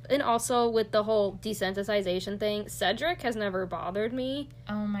god. And also with the whole desensitization thing, Cedric has never bothered me.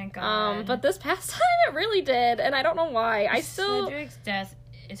 Oh my god. But this past time it really did, and I don't know why. Cedric's death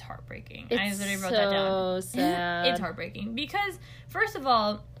is heartbreaking. I literally wrote that So down. sad. It's heartbreaking because, first of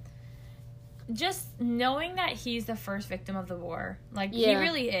all, just knowing that he's the first victim of the war, like, he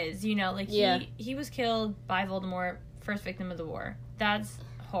really is, you know, like, he was killed by Voldemort, first victim of the war. That's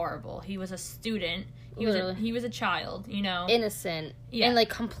horrible. He was a student. He Literally. was a child, you know? Innocent. Yeah. And, like,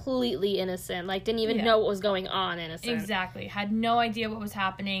 completely innocent. Like, didn't even know what was going on innocent. Exactly. Had no idea what was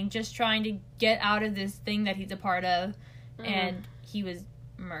happening. Just trying to get out of this thing that he's a part of. And he was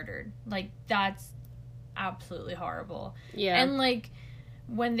murdered. Like, that's absolutely horrible. Yeah. And, like,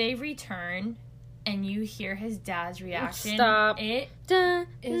 when they return and you hear his dad's reaction... Stop. It dun,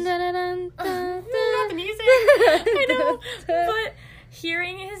 is... dun, dun, dun, dun, Not the music. I know. But...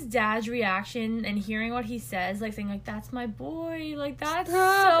 hearing his dad's reaction and hearing what he says, like saying like, that's my boy, like that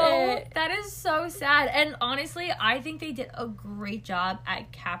is so sad. And honestly, I think they did a great job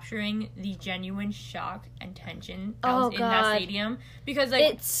at capturing the genuine shock and tension that was in that stadium, because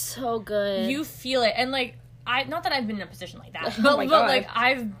like it's so good. You feel it. And like, not that I've been in a position like that, Oh my God. like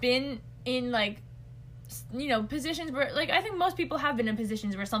I've been in like, you know, positions where like, I think most people have been in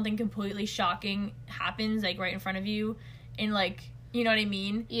positions where something completely shocking happens like right in front of you, and like, you know what I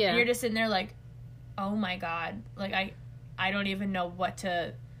mean? Yeah. And you're just sitting there like, oh my God. Like, I don't even know what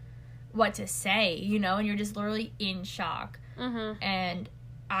to say, you know? And you're just literally in shock. Mm-hmm. And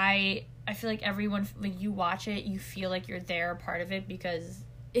I feel like everyone, like, you watch it, you feel like you're there, a part of it, because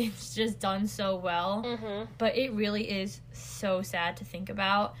it's just done so well. Mm-hmm. But it really is so sad to think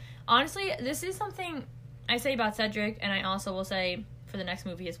about. Honestly, this is something I say about Cedric, and I also will say for the next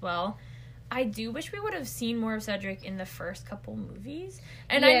movie as well. I do wish we would have seen more of Cedric in the first couple movies.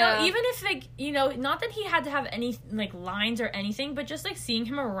 And I know, even if, like, you know, not that he had to have any, like, lines or anything, but just, like, seeing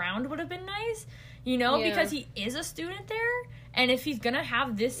him around would have been nice, you know, because he is a student there. And if he's gonna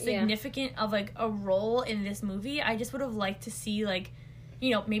have this significant of, like, a role in this movie, I just would have liked to see, like, you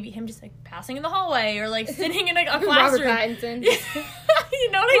know, maybe him just, like, passing in the hallway or, like, sitting in, like, a classroom. Robert Pattinson.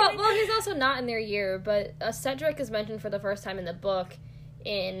 You know what I mean? Well, he's also not in their year, but Cedric is mentioned for the first time in the book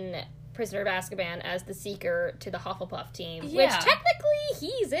in Prisoner of Azkaban as the Seeker to the Hufflepuff team, which technically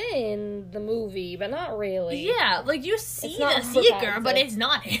he's in the movie, but not really. Yeah, like, you see the Seeker, but it's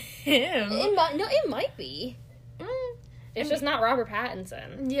not him. It might be. It's just not Robert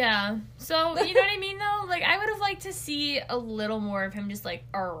Pattinson. Yeah. So, you know what I mean, though? Like, I would have liked to see a little more of him just, like,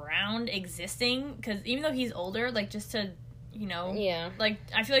 around existing, because even though he's older, like, just to, you know... Yeah. Like,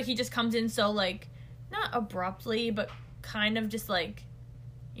 I feel like he just comes in so, like, not abruptly, but kind of just, like...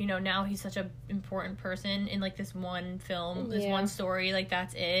 You know, now he's such an important person in, like, this one film, this one story, like,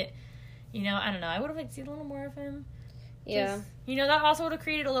 that's it. You know, I don't know. I would have liked to see a little more of him. Yeah. You know, that also would have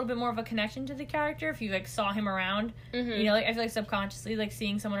created a little bit more of a connection to the character if you, like, saw him around. Mm-hmm. You know, like, I feel like subconsciously, like,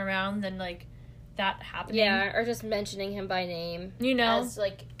 seeing someone around, then, like, that happening. Yeah, or just mentioning him by name. You know? As,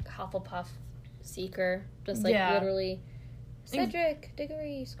 like, Hufflepuff Seeker. Just, like, literally, Cedric,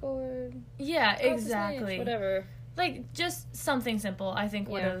 Diggory, scored. Yeah, exactly. Whatever. Like, just something simple, I think,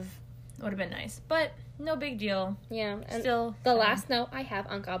 would have been nice. But, no big deal. Yeah. And still... The last note I have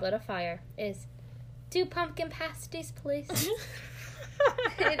on Goblet of Fire is, 2 pumpkin pasties, please.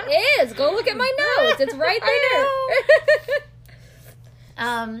 It is! Go look at my notes! It's right there!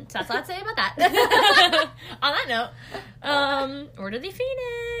 So that's all I'd say about that. On that note, Order of the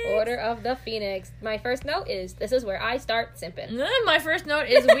Phoenix. Order of the Phoenix. My first note is, this is where I start simping. My first note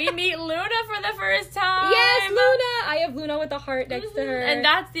is, we meet Luna for the first time. Yes, Luna! I have Luna with a heart next to her. And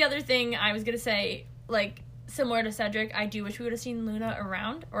that's the other thing I was gonna say, like, similar to Cedric, I do wish we would have seen Luna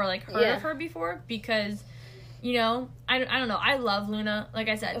around, or, like, heard of her before, because... You know, I don't know. I love Luna. Like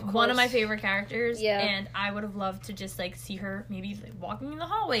I said, one of my favorite characters. Yeah. And I would have loved to just, like, see her maybe, like, walking in the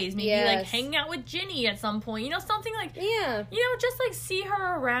hallways. Maybe, like, hanging out with Ginny at some point. You know, something like... Yeah. You know, just, like, see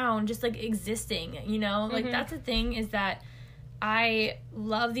her around. Just, like, existing. You know? Like, that's the thing, is that I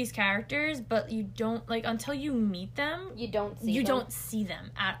love these characters, but you don't... Like, until you meet them... You don't see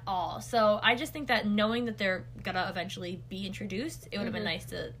them at all. So, I just think that knowing that they're gonna eventually be introduced, it would have been nice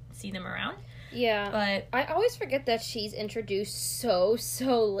to see them around. Yeah, but I always forget that she's introduced so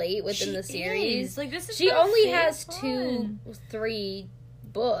late within the series. Like, this is she only has 3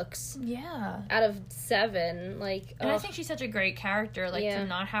 books. Yeah, out of 7. Like, and I think she's such a great character. Like, to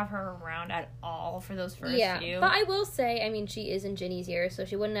not have her around at all for those first few. But I will say, I mean, she is in Ginny's year, so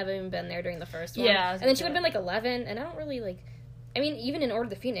she wouldn't have even been there during the first one. Yeah, and then she would have been like 11, and I don't really like. I mean, even in Order of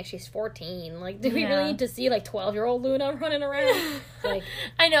the Phoenix, she's 14. Like, do we really need to see, like, 12-year-old Luna running around? Like,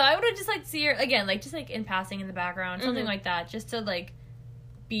 I know. I would have just, like, see her, again, like, just, like, in passing in the background. Something like that. Just to, like,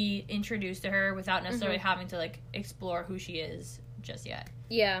 be introduced to her without necessarily having to, like, explore who she is just yet.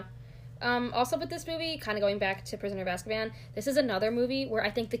 Yeah. Also with this movie, kind of going back to Prisoner of Azkaban, this is another movie where I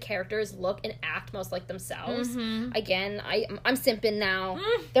think the characters look and act most like themselves. Again, I'm simping now.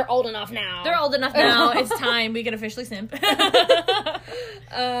 They're old enough now. It's time we can officially simp. Yeah,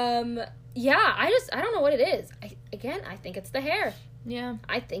 I don't know what it is. I think it's the hair. Yeah.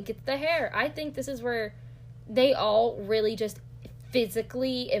 I think it's the hair. I think this is where they all really just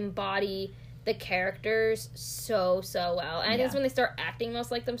physically embody the characters so well. And I think it's when they start acting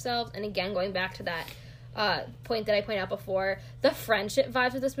most like themselves. And again, going back to that point that I pointed out before, the friendship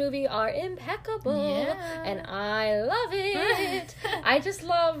vibes of this movie are impeccable. Yeah. And I love it. I just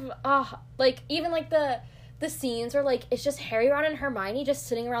love, like, even, like, the scenes where, like, it's just Harry, Ron, and Hermione just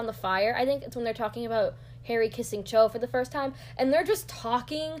sitting around the fire. I think it's when they're talking about Harry kissing Cho for the first time, and they're just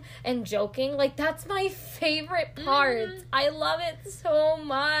talking and joking. Like, that's my favorite part. I love it so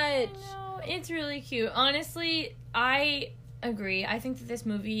much. Oh, it's really cute. Honestly, I agree. I think that this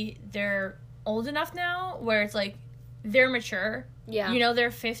movie, they're old enough now where it's like they're mature. Yeah. You know, they're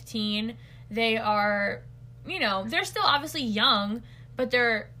 15. They are, you know, they're still obviously young, but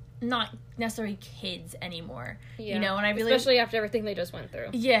they're not necessarily kids anymore. Yeah. You know, and I really, especially after everything they just went through.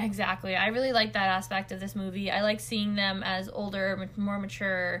 Yeah, exactly. I really like that aspect of this movie. I like seeing them as older, more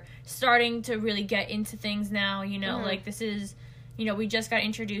mature, starting to really get into things now, you know, like this is, you know, we just got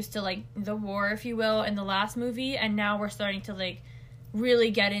introduced to, like, the war, if you will, in the last movie, and now we're starting to, like, really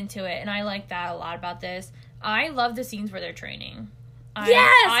get into it, and I like that a lot about this. I love the scenes where they're training.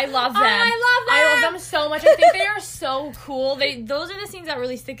 I love them. I love them so much. I think they are so cool. Those are the scenes that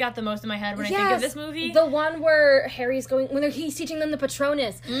really stick out the most in my head when I think of this movie. The one where Harry's going, when he's teaching them the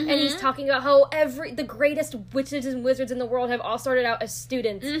Patronus, and he's talking about how the greatest witches and wizards in the world have all started out as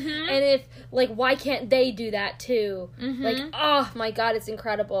students, and if, like, why can't they do that too? Like, oh my god, it's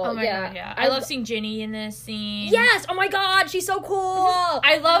incredible. Oh my god, yeah. I love seeing Ginny in this scene. Yes, oh my god, she's so cool.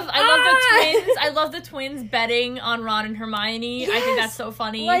 I love the twins. I love the twins betting on Ron and Hermione. I think that's so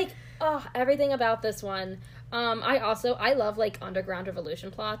funny. Like, everything about this one. I love, like, underground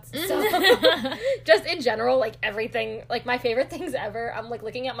revolution plots. So, just in general, like, everything, like, my favorite things ever. I'm, like,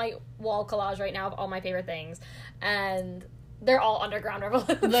 looking at my wall collage right now of all my favorite things, and they're all underground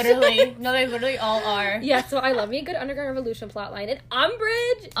revolution. Literally. No, they literally all are. Yeah, so I love me a good underground revolution plotline. And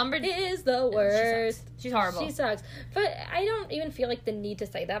Umbridge is the worst. She's horrible. She sucks. But I don't even feel like the need to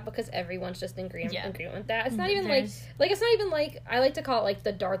say that because everyone's just in agreement with that. It's not even it's not even like, I like to call it, like,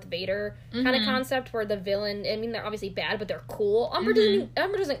 the Darth Vader kind of concept where the villain, I mean, they're obviously bad, but they're cool.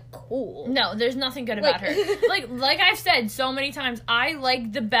 Umbridge isn't cool. No, there's nothing good about her. Like I've said so many times, I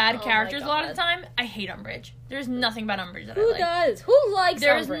like the bad characters a lot of the time. I hate Umbridge. There's nothing about Umbridge that I like. Who does? Who likes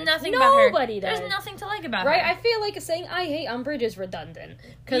There's Umbridge? Nothing about her. Nobody does. There's nothing to like about her. Right? I feel like saying I hate Umbridge is redundant.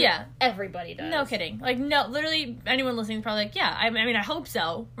 Because everybody does. No kidding. Like, no, literally, anyone listening is probably like, yeah, I mean, I hope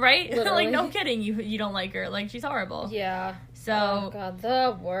so, right? Like, no kidding, you don't like her. Like, she's horrible. Yeah. So. Oh, God,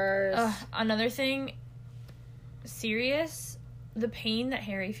 the worst. Another thing, Sirius, the pain that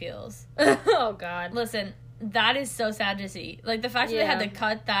Harry feels. Oh, God. Listen, that is so sad to see. Like, the fact that they had to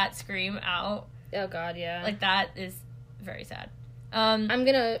cut that scream out. Oh, God, yeah. Like, that is very sad. I'm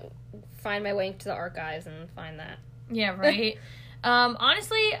gonna find my way into the archives and find that. Yeah, right?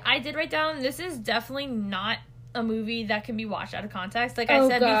 Honestly, I did write down, this is definitely not a movie that can be watched out of context. Like I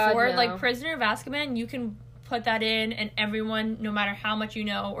said before, no. Like, Prisoner of Azkaban, you can put that in and everyone, no matter how much you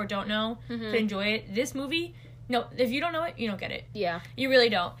know or don't know, can enjoy it. This movie, no, if you don't know it, you don't get it. Yeah. You really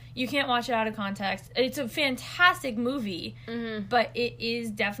don't. You can't watch it out of context. It's a fantastic movie, but it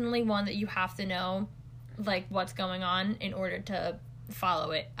is definitely one that you have to know, like, what's going on in order to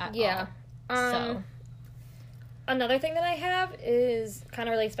follow it at all. So. Another thing that I have is kind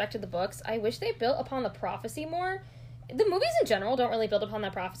of relates back to the books. I wish they built upon the prophecy more. The movies in general don't really build upon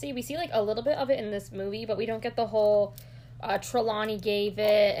that prophecy. We see, like, a little bit of it in this movie, but we don't get the whole Trelawney gave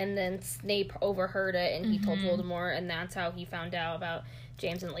it, and then Snape overheard it, and he told Voldemort, and that's how he found out about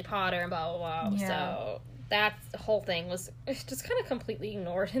James and Lily Potter, and blah, blah, blah. Yeah. So that whole thing was just kind of completely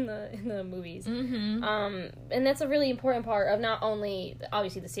ignored in the movies. And that's a really important part of not only,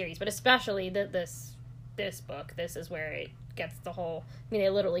 obviously, the series, but especially this book. This is where it gets the whole, I mean, they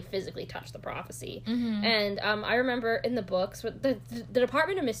literally physically touch the prophecy. And I remember in the books, the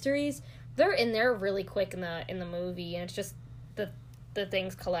Department of Mysteries, they're in there really quick in the movie, and it's just the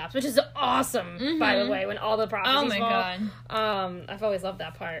things collapse, which is awesome, by the way, when all the prophecies fall. God. I've always loved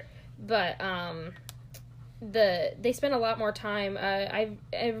that part. But they spend a lot more time. I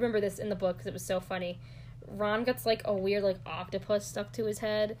remember this in the book because it was so funny. Ron gets, like, a weird, like, octopus stuck to his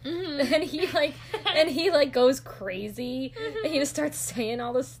head, and he goes crazy, and he just starts saying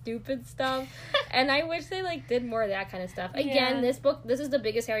all the stupid stuff, and I wish they, like, did more of that kind of stuff. Again, this is the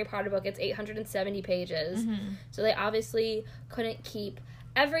biggest Harry Potter book. It's 870 pages, so they obviously couldn't keep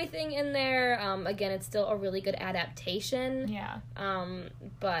everything in there. Again, it's still a really good adaptation. Yeah.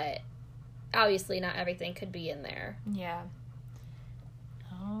 But obviously not everything could be in there. Yeah.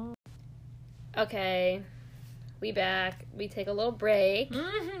 Oh. Okay. We back. We take a little break.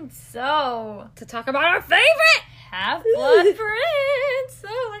 So, to talk about our favorite Half-Blood Prince.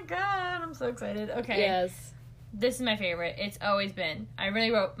 Oh my god, I'm so excited. Okay. Yes. This is my favorite. It's always been. I really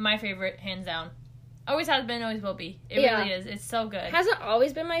wrote my favorite, hands down. Always has been, always will be. It really is. It's so good. It hasn't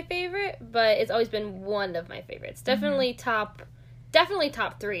always been my favorite, but it's always been one of my favorites. Definitely top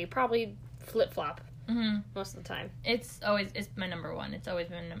 3. Probably flip-flop most of the time. It's my number one. It's always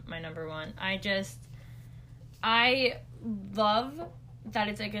been my number one. I love that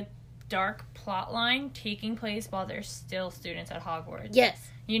it's like a dark plot line taking place while there's still students at Hogwarts. Yes.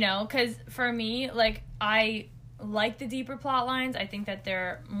 You know, because for me, like, I like the deeper plot lines. I think that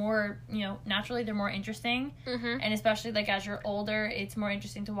they're more, naturally they're more interesting. And especially, like, as you're older, it's more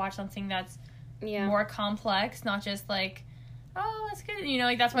interesting to watch something that's more complex, not just, like, oh, that's good.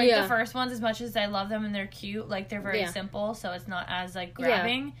 Like, that's why the first ones, as much as I love them and they're cute, like, they're very simple, so it's not as, like,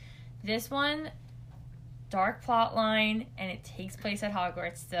 grabbing. This one, dark plot line, and it takes place at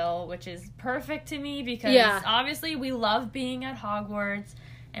Hogwarts still, which is perfect to me because obviously we love being at Hogwarts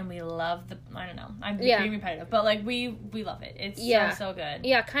and we love I don't know, I'm being repetitive, but like we love it. It's so good.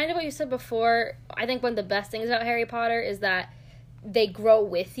 Yeah, kind of what you said before. I think one of the best things about Harry Potter is that they grow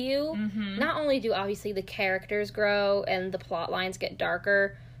with you. Not only do obviously the characters grow and the plot lines get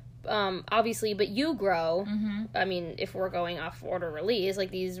darker, obviously, but you grow. I mean, if we're going off order release,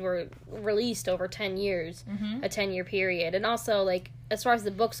 like, these were released over 10 years, a 10-year period. And also, like, as far as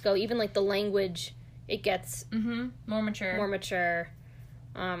the books go, even, like, the language, it gets more mature.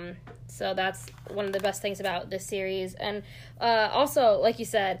 So that's one of the best things about this series. And also, like you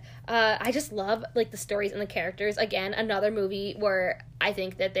said, I just love, like, the stories and the characters. Again, another movie where I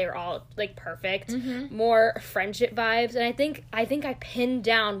think that they're all, like, perfect. More friendship vibes. And I think I pinned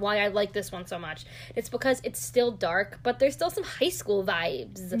down why I like this one so much. It's because it's still dark, but there's still some high school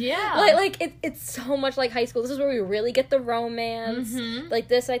vibes. Yeah. It's so much like high school. This is where we really get the romance. Like,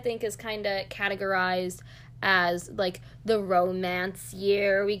 this, I think, is kind of categorized as, like, the romance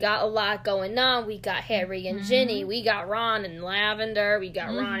year. We got a lot going on. We got Harry and Ginny. We got Ron and Lavender. We got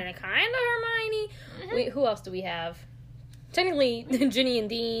Ron and kind of Hermione. Who else do we have? Technically, Ginny and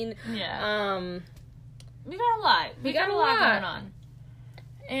Dean. Yeah. We got a lot. We got a lot going on.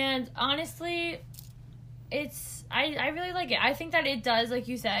 And honestly, I really like it. I think that it does, like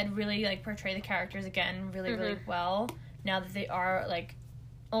you said, really, like, portray the characters again really, really well. Now that they are, like,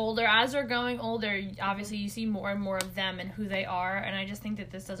 older. As they're going older, obviously you see more and more of them and who they are, and I just think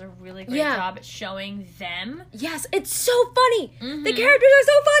that this does a really great job at showing them. Yes, it's so funny. The characters are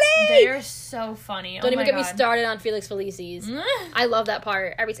so funny. They are so funny. Don't even get me started on Felix Felicis. I love that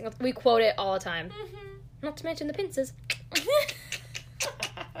part. We quote it all the time. Not to mention the pincers.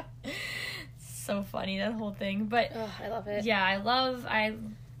 So funny, that whole thing. But I love it. Yeah, I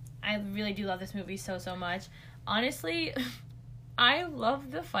really do love this movie so much. Honestly, I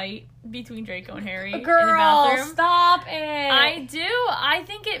love the fight between Draco and Harry in the bathroom. Stop it! I do. I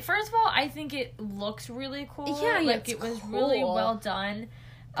think it looks really cool. Yeah, like, it was really well done.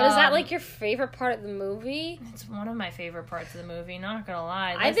 But is that, like, your favorite part of the movie? It's one of my favorite parts of the movie, not gonna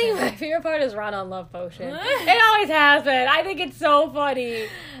lie. I think my favorite part is Ron on Love Potion. It always has been. I think it's so funny.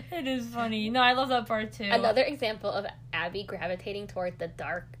 It is funny. No, I love that part, too. Another example of Abby gravitating toward the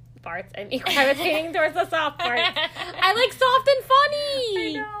dark parts and me gravitating towards the soft parts. I like soft and funny.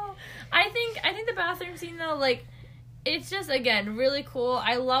 I know. I think the bathroom scene, though, like, it's just, again, really cool.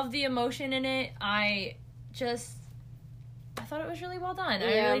 I love the emotion in it. I thought it was really well done. Yeah.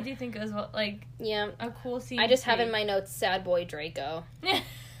 I really do think it was, a cool scene. I just have in my notes, sad boy Draco.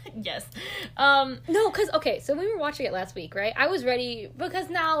 Yes. No, because, okay, so we were watching it last week, right? I was ready, because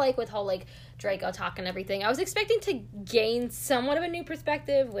now, like, with whole, like, Draco talk and everything, I was expecting to gain somewhat of a new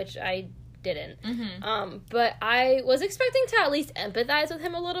perspective, which I didn't. But I was expecting to at least empathize with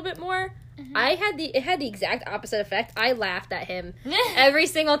him a little bit more. It had the exact opposite effect. I laughed at him every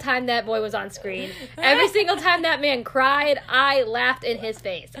single time that boy was on screen. Every single time that man cried, I laughed in his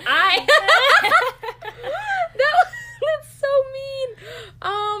face. That's so mean.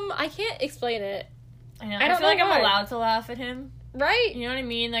 I can't explain it. I know. I feel like I'm allowed to laugh at him. Right? You know what I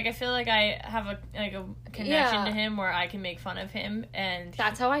mean? Like, I feel like I have a connection to him where I can make fun of him, and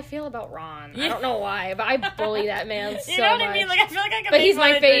that's how I feel about Ron. I don't know why, but I bully that man so much. You know what I mean? Like, I feel like I can. But he's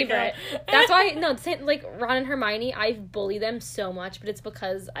my favorite. That's why like Ron and Hermione, I bully them so much, but it's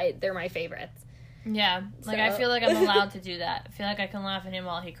because they're my favorites. Yeah, like, I feel like I'm allowed to do that. I feel like I can laugh at him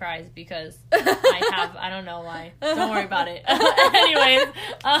while he cries because I don't know why. Don't worry about it.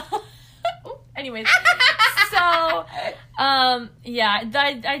 Anyways, so Yeah,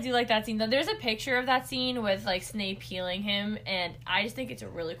 I do like that scene though. There's a picture of that scene with like Snape healing him, and I just think it's a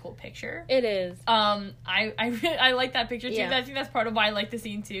really cool picture. It is. I like that picture too. Yeah. I think that's part of why I like the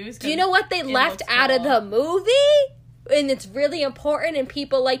scene too. Do you know what they left out of the movie? And it's really important, and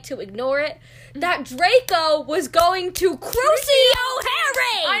people like to ignore it. That Draco was going to Crucio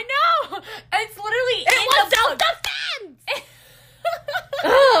Harry. I know. It's literally It was self-defense.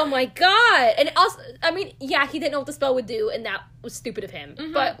 Oh my god! And also, I mean, yeah, he didn't know what the spell would do, and that was stupid of him.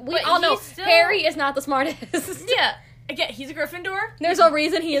 But we all know Harry is not the smartest. Yeah. Again, he's a Gryffindor. There's a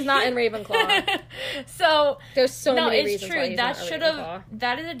reason he is not in Ravenclaw. So there's so many reasons. It's true. Why he's That not should have.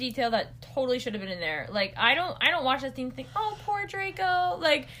 That is a detail that totally should have been in there. Like I don't watch that scene and think, oh, poor Draco.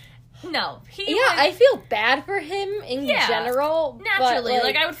 Like, no, I feel bad for him in general. Naturally,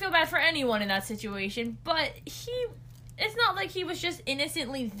 like I would feel bad for anyone in that situation, but it's not like he was just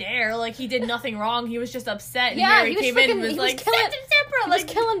innocently there. Like, he did nothing wrong. He was just upset. And Harry came in and was like, he was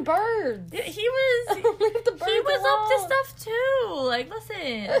killing birds. He was Leave the birds he was alone. up to stuff too. Like,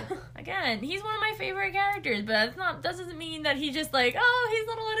 listen, again, he's one of my favorite characters, but that doesn't mean that he just like, oh, he's a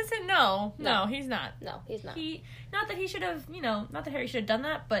little innocent. No, he's not. No, he's not. Not that he should have, not that Harry should have done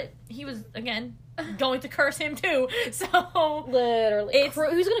that, but he was, again, going to curse him too. So literally, he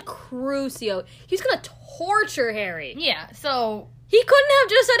was gonna Crucio. He was gonna torture Harry. Yeah, so he couldn't have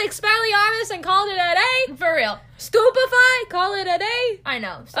just said Expelliarmus and called it a day. For real, stupefy, call it a day. I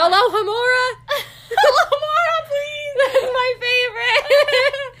know. Alohomora, Alohomora, please. That's my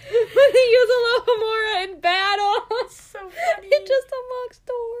favorite. When he used Alohomora in battle, so funny. It just unlocks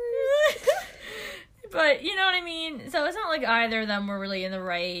doors. But, you know what I mean? So, it's not like either of them were really in the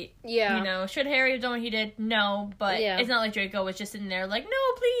right. Yeah. Should Harry have done what he did? No. But it's not like Draco was just sitting there like,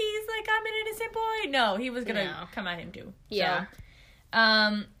 no, please, like, I'm an innocent boy. No, he was gonna come at him, too. Yeah.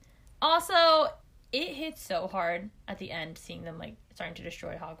 So, also, it hits so hard at the end, seeing them, like, starting to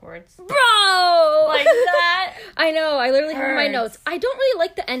destroy Hogwarts. Bro! Like that. I know, I literally have in my notes. I don't really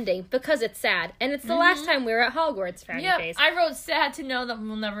like the ending because it's sad. And it's the last time we were at Hogwarts, Frowny Face. I wrote sad to know that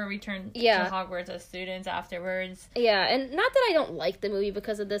we'll never return to Hogwarts as students afterwards. Yeah, and not that I don't like the movie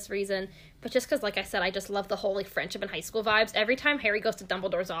because of this reason, but just because, like I said, I just love the whole, like, friendship and high school vibes. Every time Harry goes to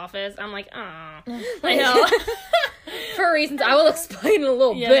Dumbledore's office, I'm like, ah. I know. For reasons I will explain in a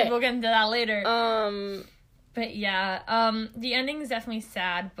little bit. Yeah, we'll get into that later. But yeah, the ending is definitely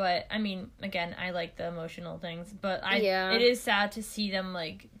sad, but, I mean, again, I like the emotional things, but it is sad to see them,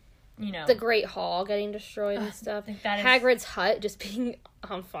 like, the Great Hall getting destroyed and stuff. Hagrid's hut just being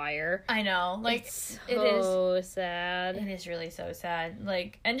on fire. I know. Like, it's so sad. It is really so sad.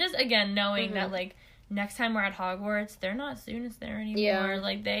 Like, and just, again, knowing that, like, next time we're at Hogwarts, they're not students there anymore. Yeah.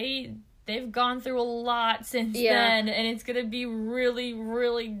 Like, they've gone through a lot since then, and it's gonna be really,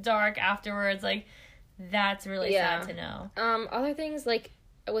 really dark afterwards. Like, that's really sad to know. Other things, like,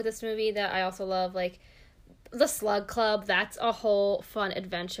 with this movie that I also love, like, the Slug Club, that's a whole fun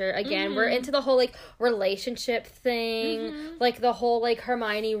adventure. Again, we're into the whole, like, relationship thing, like, the whole, like,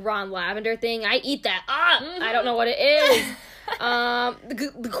 Hermione, Ron, Lavender thing. I eat that up! I don't know what it is.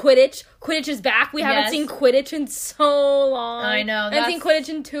 The Quidditch. Quidditch is back. We haven't seen Quidditch in so long. I know. I've seen Quidditch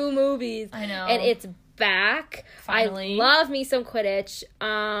in 2 movies. I know. And it's back. Finally. I love me some Quidditch.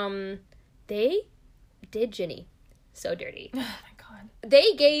 They did Ginny so dirty. Oh my god.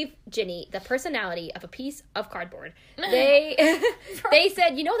 They gave Ginny the personality of a piece of cardboard. They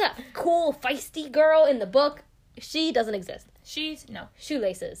said, you know that cool feisty girl in the book? She doesn't exist.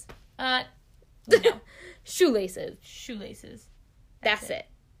 Shoelaces. No. Shoelaces. That's it.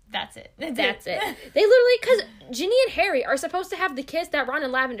 That's it. That's it. They literally, because Ginny and Harry are supposed to have the kiss that Ron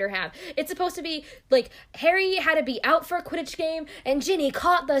and Lavender have. It's supposed to be, like, Harry had to be out for a Quidditch game, and Ginny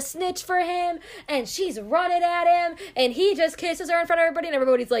caught the snitch for him, and she's running at him, and he just kisses her in front of everybody, and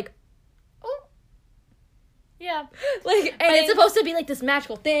everybody's like, oh. Yeah. Like, and it's supposed to be, like, this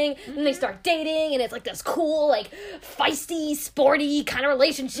magical thing, and they start dating, and it's, like, this cool, like, feisty, sporty kind of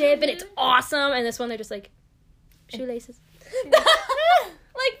relationship, and it's awesome, and this one, they're just like, shoelaces.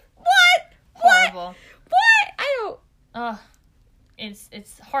 Like, what? Horrible. What? I don't... Ugh.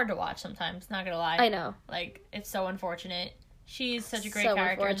 It's hard to watch sometimes, not gonna lie. I know. Like, it's so unfortunate. She's such a great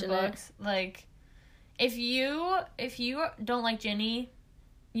character in the books. Like, if you don't like Ginny,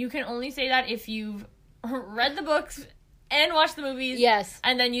 you can only say that if you've read the books and watched the movies. Yes.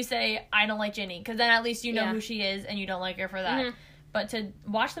 And then you say, I don't like Ginny. Because then at least you know who she is and you don't like her for that. But to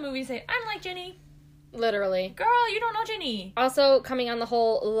watch the movie and say, I don't like Ginny. Literally. Girl, you don't know Ginny. Also, coming on the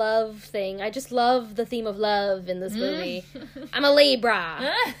whole love thing, I just love the theme of love in this movie. I'm a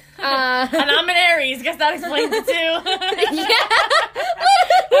Libra. And I'm an Aries. Guess that explains it too. Yeah.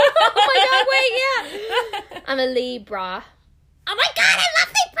 Oh my god, wait, yeah. I'm a Libra. Oh my god, I love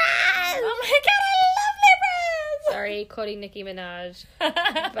Libras! Oh my god, I love Libras! Sorry, quoting Nicki Minaj.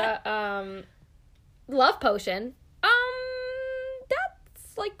 But, love potion.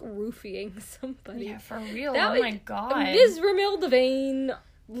 That's like roofing somebody. Yeah, for real. That oh my god. Ms. Romilda Vane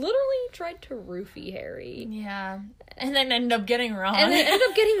literally tried to roofie Harry. Yeah. And then ended up getting Ron. And then ended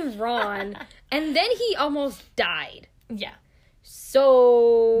up getting Ron. And then he almost died. Yeah.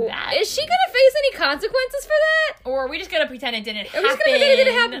 So, is she gonna face any consequences for that? Or are we just gonna pretend it didn't happen? Are we just gonna pretend it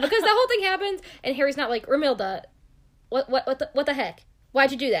didn't happen? Because the whole thing happens, and Harry's not like, Romilda, what the heck?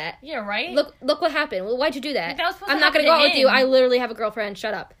 Why'd you do that? Yeah, right? Look what happened. Well, why'd you do that? That was supposed I'm to not gonna happen go to out with you. him. I literally have a girlfriend.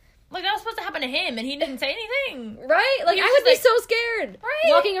 Shut up. Like, that was supposed to happen to him, and he didn't say anything. Right? Like, He was I would be just so scared.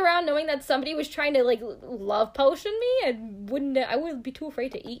 Right? Walking around knowing that somebody was trying to, like, love potion me, I would be too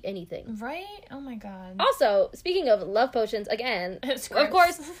afraid to eat anything. Right? Oh my god. Also, speaking of love potions, again, It's of gross.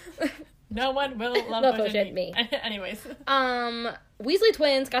 course, No one will love Love potion potion me. me. Anyways. Weasley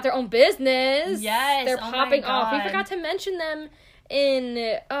twins got their own business. Yes, They're oh my popping off. We God. forgot to mention them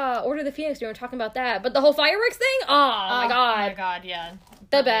in Order of the Phoenix. We were talking about that. But the whole fireworks thing? Oh my god. Oh my god, yeah.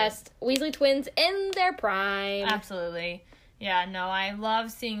 The best. Weasley twins in their prime. Absolutely. Yeah, no, I love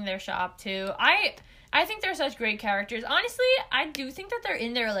seeing their shop too. I think they're such great characters. Honestly, I do think that they're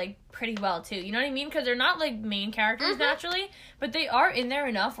in there, like, pretty well too. You know what I mean? Because they're not, like, main characters naturally, but they are in there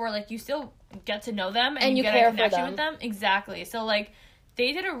enough where, like, you still get to know them and you get care a for connection them. with them. Exactly. So, like,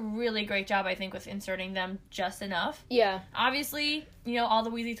 they did a really great job, I think, with inserting them just enough. Yeah. Obviously, you know, all the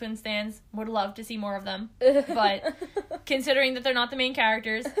Weasley twin stands would love to see more of them, but considering that they're not the main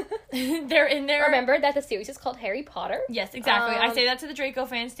characters, they're in there. Remember that the series is called Harry Potter? Yes, exactly. I say that to the Draco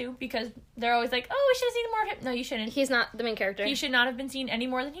fans too, because they're always like, "Oh, we should have seen more of him." No, you shouldn't. He's not the main character. He should not have been seen any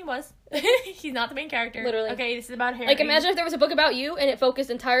more than he was. He's not the main character. Literally. Okay, this is about Harry. Like, imagine if there was a book about you and it focused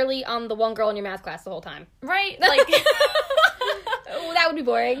entirely on the one girl in your math class the whole time. Right? Like, Oh, that would be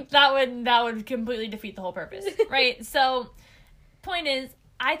boring. that would completely defeat the whole purpose. Right? So, point is,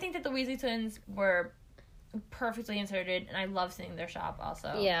 I think that the Weasley twins were perfectly inserted, and I love seeing their shop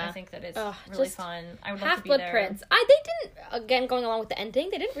also. Yeah. I think that it's Ugh, really just fun. I would love to be Half-Blood there. Prince. They didn't, again, going along with the ending,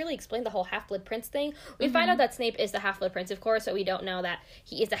 they didn't really explain the whole Half-Blood Prince thing. We find out that Snape is the Half-Blood Prince, of course, so we don't know that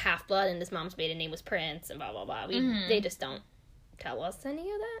he is a half-blood and his mom's maiden name was Prince and blah, blah, blah. They just don't tell us any of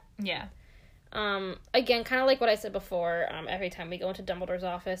that. Yeah. Again, kind of like what I said before, every time we go into Dumbledore's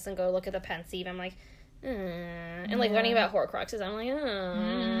office and go look at the Pensieve, I'm like, and like learning about Horcruxes, I'm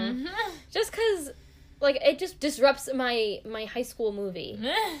like, just because, like, it just disrupts my high school movie.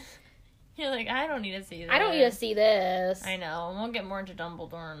 You're like, I don't need to see this. I don't need to see this. I know. We'll get more into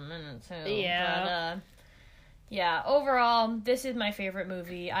Dumbledore in a minute, too. Yeah. But, yeah, overall, this is my favorite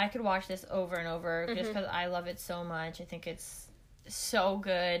movie. I could watch this over and over just because I love it so much. I think it's so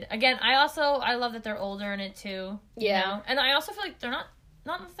good. Again, I love that they're older in it, too. You know? And I also feel like they're not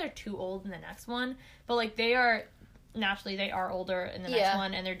that they're too old in the next one, but, like, they are older in the next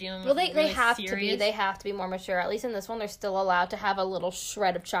one, and they're dealing with they really have serious... to be. They have to be more mature. At least in this one, they're still allowed to have a little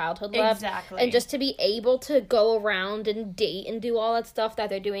shred of childhood left. Exactly. And just to be able to go around and date and do all that stuff that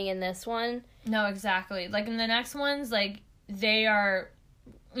they're doing in this one. No, exactly. Like, in the next ones, like, they are...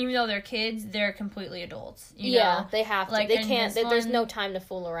 Even though they're kids, they're completely adults. You know? They have to. Like, They in can't. this There's one- no time to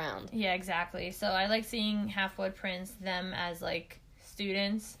fool around. Yeah, exactly. So I like seeing Half-Blood Prince, them as, like,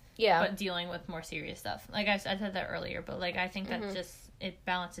 students, Yeah. but dealing with more serious stuff. Like, I said that earlier, but, like, I think that just, it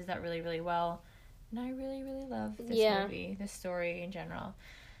balances that really, really well. And I really, really love this movie, this story in general.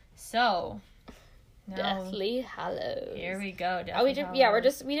 So, now, Deathly Hallows. here we go. We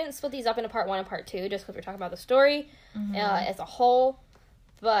didn't split these up into part 1 and part 2 just because we're talking about the story as a whole.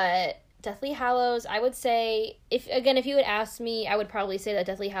 But Deathly Hallows, I would say, if you had asked me, I would probably say that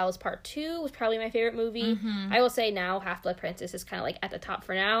Deathly Hallows Part 2 was probably my favorite movie. I will say now Half-Blood Princess is kind of like at the top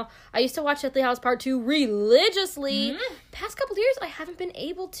for now. I used to watch Deathly Hallows Part 2 religiously. Past couple years, I haven't been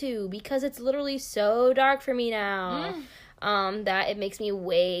able to because it's literally so dark for me now. That it makes me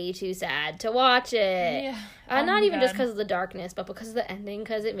way too sad to watch it. Yeah. Not even just because of the darkness, but because of the ending,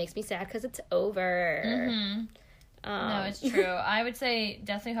 because it makes me sad because it's over. No, it's true. I would say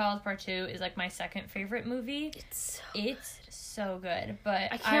Deathly Hallows Part 2 is, like, my second favorite movie. It's so good,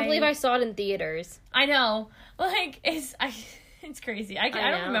 but I can't believe I saw it in theaters. I know. Like, it's crazy. I know.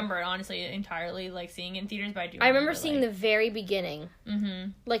 don't remember it, honestly, entirely, like, seeing it in theaters, but I do I remember seeing the very beginning.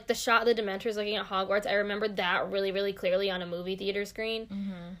 Mm-hmm. Like, the shot of the Dementors looking at Hogwarts. I remember that really, really clearly on a movie theater screen.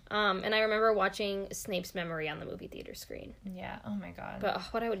 And I remember watching Snape's memory on the movie theater screen. Yeah, oh my god. But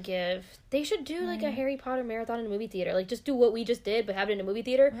what I would give... They should do, like, a Harry Potter marathon in a movie theater. Like, just do what we just did, but have it in a movie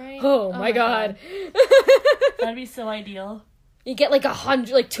theater. Right? Oh my god. That'd be so ideal. You get like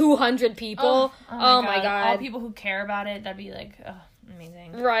 100, like 200 people. Oh my god. All people who care about it, that'd be like,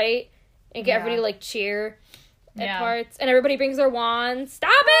 amazing. Right. And get everybody to like cheer at parts. And everybody brings their wands.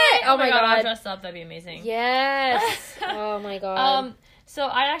 Stop it! Oh my god. All dressed up, that'd be amazing. Yes. Oh my god. So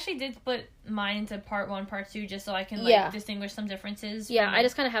I actually did split mine into part 1, part 2, just so I can distinguish some differences. Yeah, I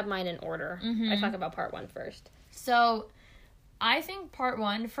just kind of have mine in order. I talk about part 1 first. So I think part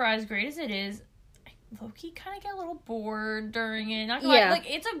 1, for as great as it is, low-key kind of get a little bored during it. Not gonna lie, like,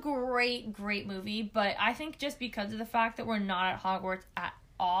 it's a great, great movie, but I think just because of the fact that we're not at Hogwarts at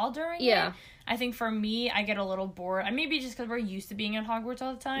all during it, I think for me, I get a little bored. And maybe just because we're used to being at Hogwarts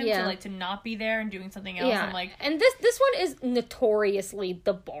all the time, so, like, to not be there and doing something else, I'm like... And this one is notoriously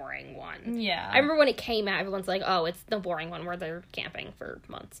the boring one. Yeah. I remember when it came out, everyone's like, oh, it's the boring one where they're camping for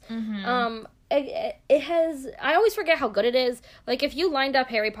months. It has... I always forget how good it is. Like, if you lined up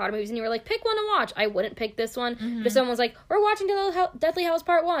Harry Potter movies and you were like, pick one to watch, I wouldn't pick this one. But if someone was like, we're watching Deathly Hallows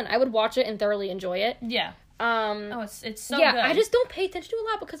Part 1, I would watch it and thoroughly enjoy it. Yeah. It's so good. I just don't pay attention to it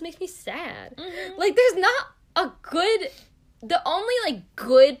a lot because it makes me sad. Like, there's not a good... The only, like,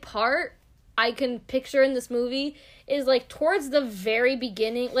 good part I can picture in this movie is, like, towards the very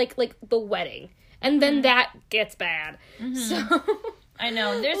beginning, like the wedding. And then that gets bad. So... I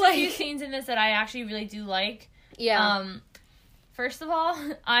know. There's a few scenes in this that I actually really do like. Yeah. First of all,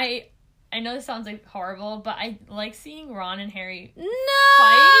 I know this sounds, like, horrible, but I like seeing Ron and Harry fight.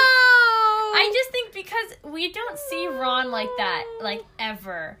 I just think because we don't see Ron like that, like,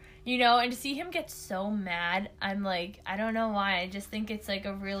 ever, you know, and to see him get so mad, I'm like, I don't know why, I just think it's, like,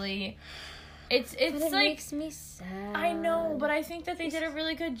 a really, it's but it like, makes me sad. I know, but I think that they did a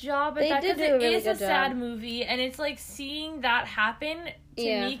really good job at that, because it is a sad movie, and it's, like, seeing that happen,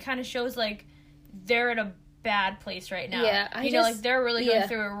 to me, kind of shows, like, they're at a bad place right now. Yeah, like, they're really going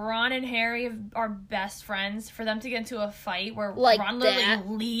through it. Ron and Harry are best friends. For them to get into a fight where like Ron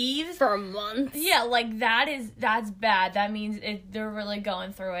literally leaves for months. Yeah, like, that's bad. That means they're really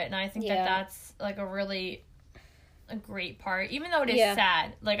going through it, and I think that's, like, a great part, even though it is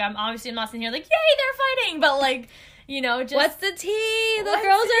sad. Like, I'm not sitting here like, yay, they're fighting, but, like, you know, just... What's the tea? The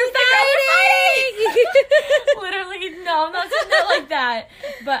girls are fighting! Literally, no, I'm not saying that like that.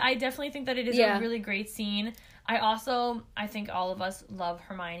 But I definitely think that it is a really great scene. I think all of us love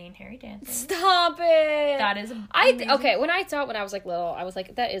Hermione and Harry dancing. Stop it! That is okay, when I saw it when I was, like, little, I was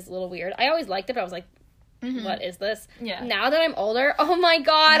like, that is a little weird. I always liked it, but I was like, what is this? Yeah. Now that I'm older, oh my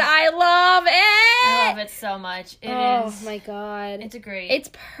god, I love it! I love it so much. Oh my god. It's great. It's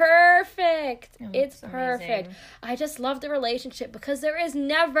perfect. It's perfect. Amazing. I just love the relationship because there is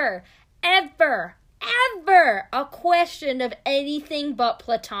never, ever, ever a question of anything but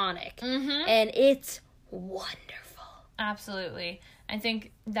platonic. And it's wonderful. Absolutely. I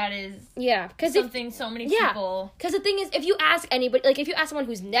think that is because something so many people... Because the thing is, if you ask anybody, like if you ask someone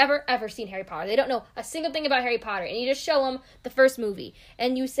who's never ever seen Harry Potter, they don't know a single thing about Harry Potter, and you just show them the first movie,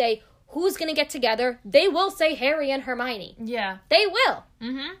 and you say, who's gonna get together, they will say Harry and Hermione. Yeah. They will.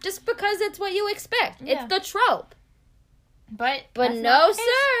 Just because it's what you expect. Yeah. It's the trope. But no,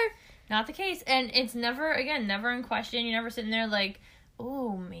 sir. Not the case. And it's never in question. You're never sitting there like,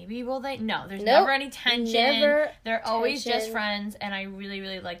 oh, maybe will they? No, there's never any tension. They're always just friends, and I really,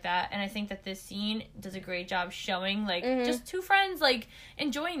 really like that. And I think that this scene does a great job showing, like, just two friends, like,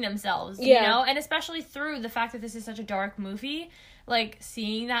 enjoying themselves, you know? And especially through the fact that this is such a dark movie, like,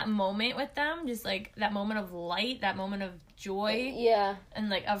 seeing that moment with them, just, like, that moment of light, that moment of joy. Yeah.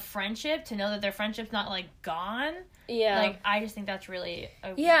 And, like, of friendship, to know that their friendship's not, like, gone. Yeah. Like, I just think that's really a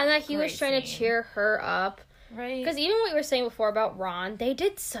and that he was trying to cheer her up. Right. Because even what we were saying before about Ron, they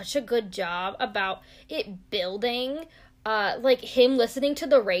did such a good job about it building, like, him listening to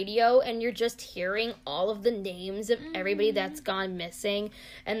the radio, and you're just hearing all of the names of everybody that's gone missing,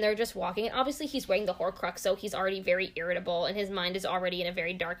 and they're just walking. And obviously, he's wearing the Horcrux, so he's already very irritable, and his mind is already in a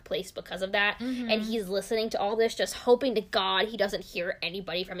very dark place because of that. And he's listening to all this, just hoping to God he doesn't hear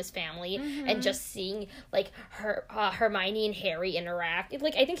anybody from his family, and just seeing, like, Hermione and Harry interact.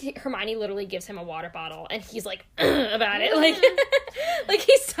 Like, I think Hermione literally gives him a water bottle, and he's like, about it. Like, like,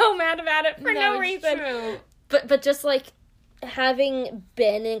 he's so mad about it for no reason. True. But just, like, having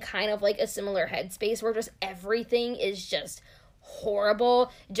been in kind of, like, a similar headspace where just everything is just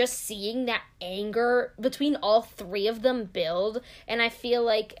horrible, just seeing that anger between all three of them build, and I feel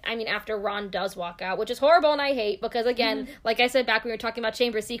like, I mean, after Ron does walk out, which is horrible and I hate, because again, like I said back when we were talking about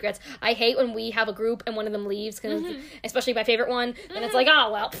Chamber of Secrets, I hate when we have a group and one of them leaves, cause especially my favorite one, and it's like,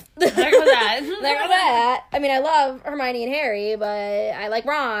 oh, well. There goes that. There goes that. I mean, I love Hermione and Harry, but I like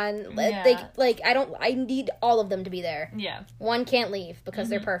Ron. I need all of them to be there. Yeah. One can't leave, because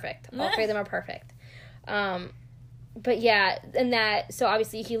they're perfect. All three of them are perfect. But yeah, and that, so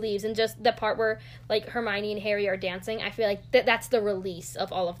obviously he leaves, and just the part where, like, Hermione and Harry are dancing, I feel like that's the release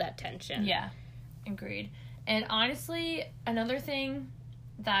of all of that tension. Yeah, agreed. And honestly, another thing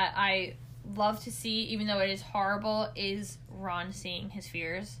that I love to see, even though it is horrible, is Ron seeing his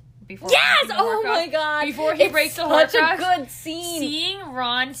fears. Yes! Oh my god! Before he breaks the Horcrux. Such a good scene! Seeing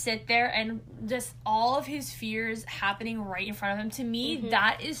Ron sit there and just all of his fears happening right in front of him, to me,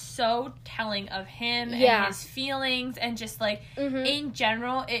 that is so telling of him and his feelings, and just, like, in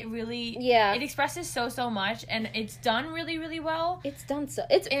general, it really, it expresses so much, and it's done really, really well. It's done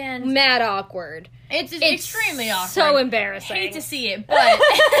it's mad awkward. It's extremely awkward. So embarrassing. I hate to see it, but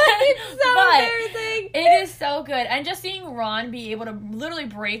it's so embarrassing. It is so good. And just seeing Ron be able to literally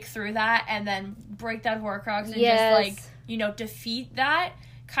break through that and then break that Horcrux and just, like, you know, defeat that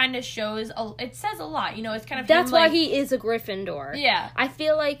kind of shows, it says a lot. You know, it's kind of that's him, why like, he is a Gryffindor. Yeah. I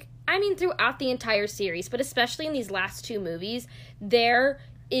feel like, I mean, throughout the entire series, but especially in these last two movies, there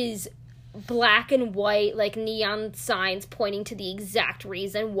is black and white, like, neon signs pointing to the exact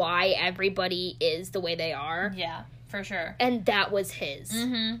reason why everybody is the way they are. Yeah, for sure. And that was his.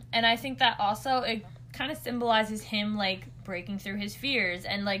 And I think that also, it kind of symbolizes him, like, breaking through his fears,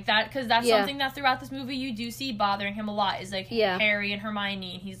 and, like, that, because that's something that throughout this movie you do see bothering him a lot, is, like, Harry and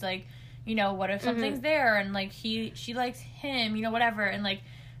Hermione, and he's like, you know, what if something's there, and, like, she likes him, you know, whatever, and, like,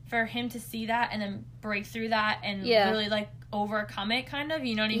 for him to see that and then break through that and really, like, overcome it, kind of,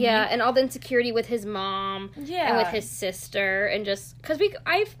 you know what I mean? Yeah, and all the insecurity with his mom and with his sister, and just because we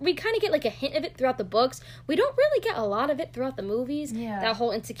kind of get, like, a hint of it throughout the books. We don't really get a lot of it throughout the movies. That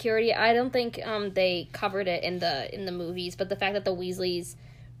whole insecurity. I don't think they covered it in the movies, but the fact that the Weasleys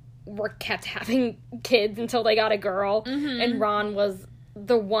were kept having kids until they got a girl, and Ron was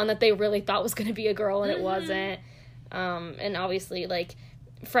the one that they really thought was going to be a girl, and it wasn't. And obviously, like,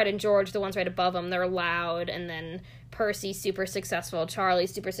 Fred and George, the ones right above them, they're loud, and then Percy's super successful,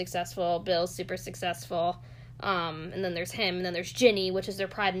 Charlie's super successful, Bill's super successful, and then there's him, and then there's Ginny, which is their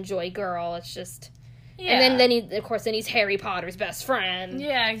pride and joy girl. It's just, and then he's Harry Potter's best friend.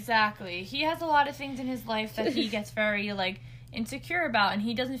 Yeah, exactly. He has a lot of things in his life that he gets very, like, insecure about, and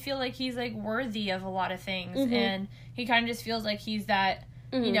he doesn't feel like he's, like, worthy of a lot of things, and he kind of just feels like he's that,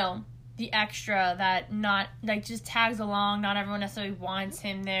 you know, the extra that not, like, just tags along. Not everyone necessarily wants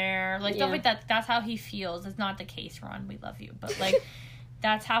him there. Like, stuff like that. That's how he feels. It's not the case, Ron. We love you. But, like,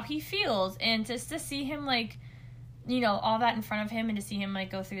 that's how he feels. And just to see him, like, you know, all that in front of him, and to see him, like,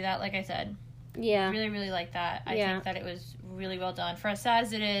 go through that, like I said. Yeah. Really, really like that. I think that it was really well done. For as sad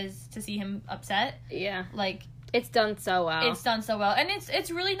as it is to see him upset. Yeah. Like, it's done so well. It's done so well. And it's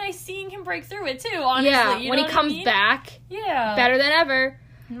really nice seeing him break through it, too, honestly. Yeah, you when know he comes back. Yeah. Better than ever.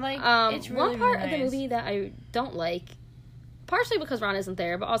 Like, it's really, one part really nice of the movie that I don't like, partially because Ron isn't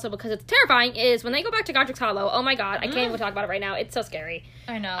there, but also because it's terrifying, is when they go back to Godric's Hollow. Oh my god, I can't even talk about it right now. It's so scary.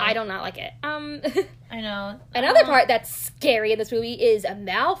 I know. I do not like it. I know. Another part that's scary in this movie is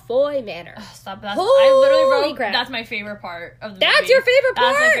Malfoy Manor. Stop that. I literally wrote, crap. That's my favorite part of the movie. That's your favorite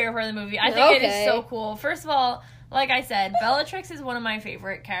part? That's my favorite part of the movie. I think it is so cool. First of all, like I said, Bellatrix is one of my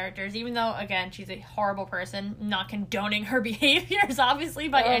favorite characters, even though, again, she's a horrible person, not condoning her behaviors, obviously,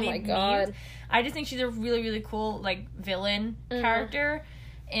 by any means. I just think she's a really, really cool, like, villain character,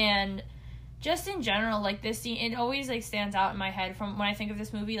 and just in general, like, this scene, it always, like, stands out in my head from when I think of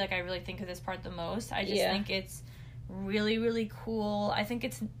this movie. Like, I really think of this part the most. I just think it's really, really cool. I think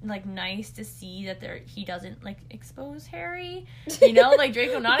it's, like, nice to see that he doesn't, like, expose Harry. You know, like,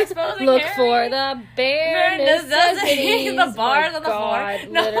 Draco not exposing Look Harry. for the bare necessities. The bars on the floor.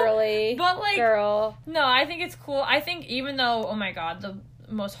 No, literally. But, like, girl. No, I think it's cool. I think even though, oh my god, the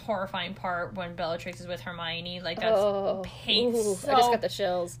most horrifying part when Bellatrix is with Hermione, like, that's painful. I just got the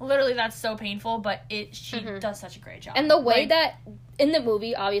chills. Literally, that's so painful, but she does such a great job. And the way that, in the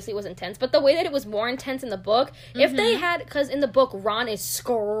movie, obviously, it was intense, but the way that it was more intense in the book, if they had, because in the book, Ron is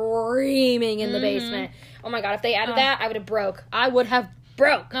screaming in the basement. Oh my god, if they added that, I would have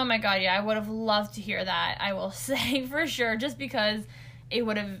broke. Oh my god, yeah, I would have loved to hear that, I will say, for sure, just because it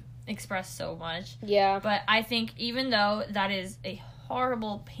would have expressed so much. Yeah. But I think even though that is a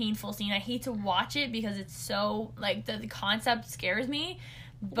horrible, painful scene, I hate to watch it because it's so, like, the concept scares me,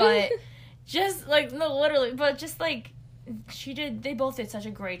 but just, like, no, literally, but just, like, they both did such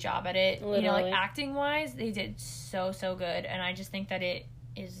a great job at it. Literally. You know, like, acting wise, they did so good, and I just think that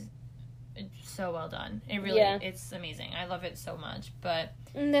it's so well done. It really, it's amazing. I love it so much, but.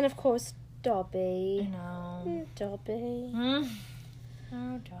 And then, of course, Dobby. I know. Dobby.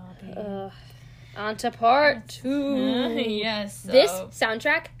 Oh, Dobby. On to part 2. Yes. So. This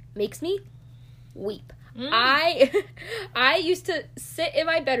soundtrack makes me weep. I used to sit in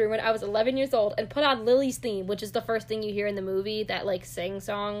my bedroom when I was 11 years old and put on Lily's theme, which is the first thing you hear in the movie, that like sing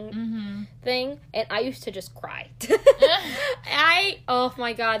song thing, and I used to just cry. Oh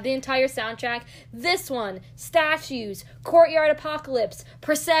my god, the entire soundtrack, this one, Statues, Courtyard Apocalypse,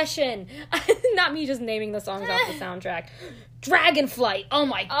 Procession, not me just naming the songs off the soundtrack, Dragonflight, oh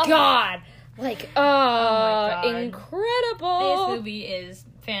my god, like, oh my god, incredible. This movie is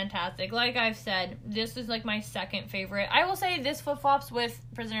fantastic. Like I've said, this is like my second favorite. I will say this flip-flops with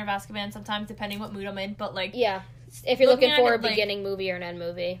Prisoner of Azkaban sometimes, depending what mood I'm in, but like, yeah, if you're looking for a beginning movie or an end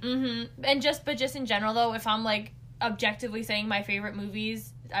movie. And just in general though, if I'm like objectively saying my favorite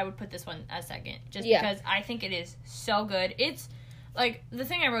movies, I would put this one as second, just because I think it is so good. It's like, the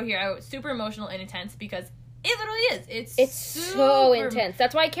thing I wrote here, super emotional and intense, because it literally is. It's so intense.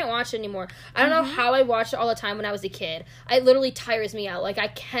 That's why I can't watch it anymore. I don't know how I watched it all the time when I was a kid. It literally tires me out. Like, I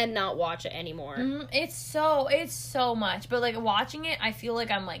cannot watch it anymore. It's so much. But, like, watching it, I feel like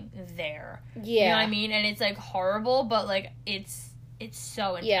I'm, like, there. Yeah. You know what I mean? And it's, like, horrible, but, like, it's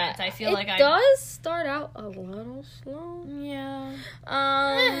so intense. Yeah. I feel like it does start out a little slow. Yeah.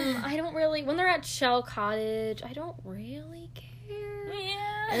 I don't really... When they're at Shell Cottage, I don't really care.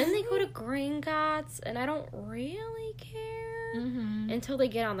 Yeah. And then they go to Gringotts, and I don't really care until they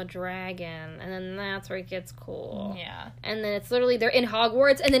get on the dragon, and then that's where it gets cool. Yeah. And then it's literally, they're in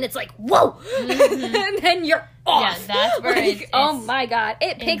Hogwarts, and then it's like, whoa! And then you're off! Yeah, that's where it's oh my god.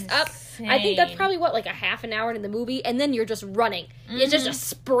 It picks up, I think that's probably, like a half an hour into the movie, and then you're just running. It's just a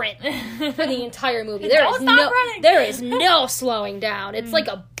sprint for the entire movie. There is no slowing down. It's like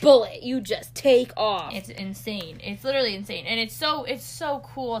a bullet. You just take off. It's insane. It's literally insane. And it's so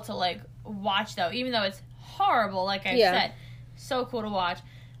cool to, like, watch, though, even though it's horrible, like I said. So cool to watch.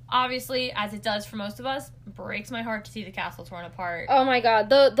 Obviously, as it does for most of us, breaks my heart to see the castle torn apart. Oh my god.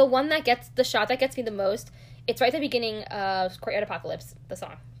 The one that gets, the shot that gets me the most, it's right at the beginning of Courtyard Apocalypse, the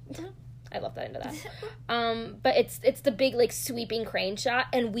song. I love that into that. But it's the big, like, sweeping crane shot,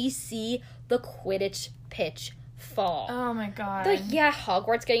 and we see the Quidditch pitch fall. Oh my god.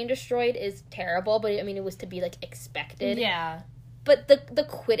 Hogwarts getting destroyed is terrible, but I mean, it was to be, like, expected. Yeah. But the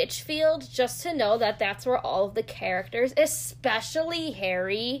Quidditch field, just to know that that's where all of the characters, especially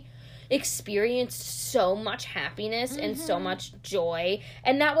Harry, experienced so much happiness and so much joy.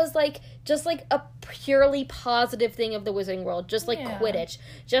 And that was, like, just, like, a purely positive thing of the Wizarding World. Just, like, Quidditch.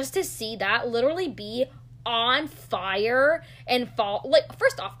 Just to see that literally be on fire and fall. Like,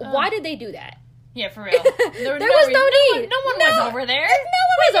 first off, why did they do that? Yeah, for real. There was no need. No one was over there. No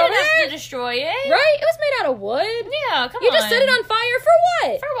one was over there to destroy it. Right? It was made out of wood. Yeah, come on. You just set it on fire for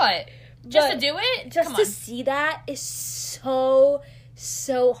what? For what? Just to do it? Just to see that is so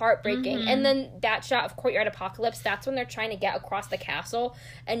heartbreaking. And then that shot of Courtyard Apocalypse, that's when they're trying to get across the castle,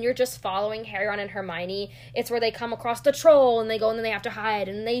 and you're just following Harry, Ron, and Hermione. It's where they come across the troll, and they go, and then they have to hide,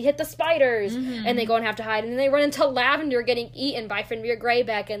 and they hit the spiders, and they go and have to hide, and then they run into Lavender getting eaten by Fenrir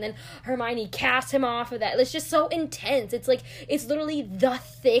Greyback, and then Hermione casts him off of that. It's just so intense. It's like, it's literally the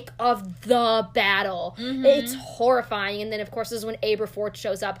thick of the battle. It's horrifying. And then, of course, this is when Aberforth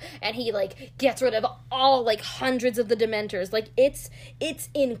shows up, and he, like, gets rid of all, like, hundreds of the Dementors. Like, it's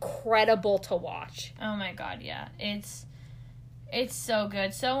incredible to watch. Oh my god, yeah. It's so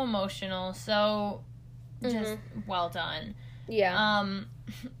good, so emotional, so just well done. Yeah.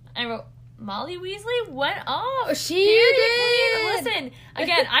 I wrote, Molly Weasley went off. She did. Listen,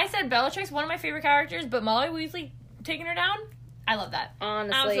 again, I said Bellatrix, one of my favorite characters, but Molly Weasley taking her down, I love that.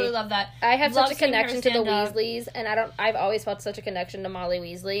 Honestly, absolutely love that. I have such a connection to the Weasleys, and I've always felt such a connection to Molly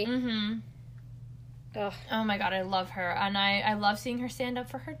Weasley. Ugh. Oh my god, I love her, and I love seeing her stand up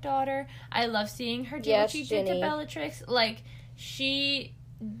for her daughter. I love seeing her do what she did to Bellatrix. Like, she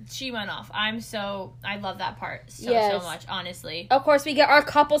went off. I love that part so much, honestly. Of course, we get our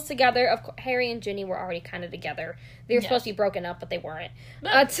couples together. Harry and Ginny were already kind of together. They were supposed to be broken up, but they weren't.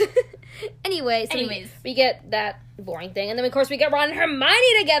 Anyways, we get that boring thing, and then of course we get Ron and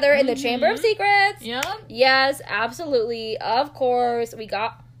Hermione together in the Chamber of Secrets. Yeah. Yes, absolutely. Of course, we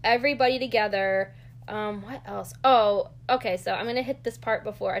got everybody together. What else? Oh, okay, so I'm gonna hit this part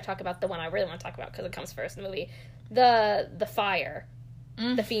before I talk about the one I really want to talk about, because it comes first in the movie. The fire.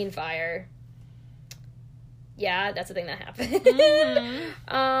 The fiend fire. Yeah, that's the thing that happened.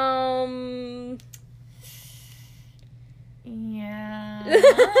 Yeah.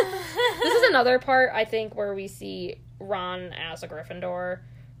 This is another part, I think, where we see Ron as a Gryffindor,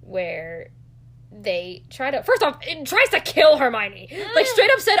 where they try to... First off, it tries to kill Hermione. Like, straight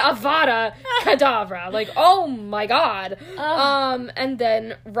up said Avada Kedavra. Like, oh my god. And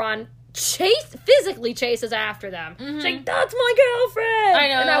then Ron physically chases after them. She's like, that's my girlfriend! I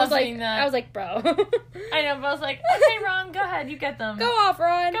know, and I was like, bro. I know, but I was like, okay, Ron, go ahead, you get them. Go off,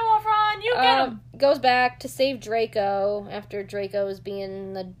 Ron. Go off, Ron, you get them. Goes back to save Draco after Draco's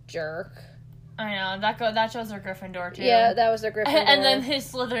being the jerk. I know, that shows their Gryffindor, too. Yeah, that was their Gryffindor. And then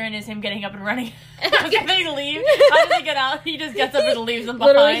his Slytherin is him getting up and running. Because if they leave, how does he get out? He just gets up and leaves them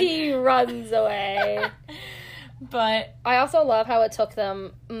behind. Literally, he runs away. But I also love how it took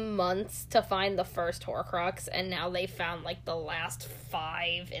them months to find the first Horcrux, and now they found, like, the last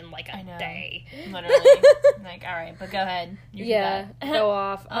 5 in, like, a day. Literally. Like, alright, but go ahead. You go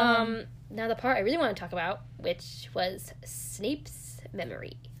off. Now the part I really want to talk about, which was Snape's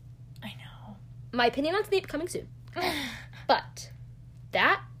memory. I know. My opinion on Snape coming soon. But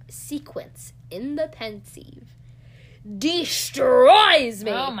that sequence in the Pensieve destroys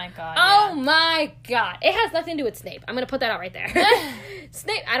me. Oh my god. Oh my god. It has nothing to do with Snape. I'm gonna put that out right there.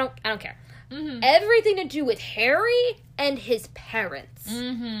 Snape, I don't care. Everything to do with Harry and his parents.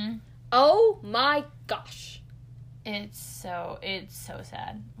 Oh my gosh. It's so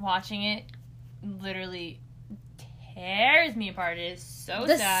sad. Watching it literally tears me apart. It is so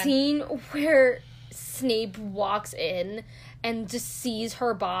sad. The scene where Snape walks in and just sees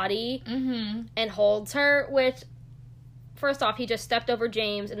her body and holds her, which, first off, he just stepped over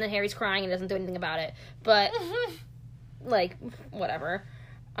James, and then Harry's crying and doesn't do anything about it. But, like, whatever.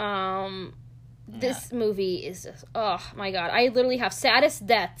 This movie is just, oh my god. I literally have saddest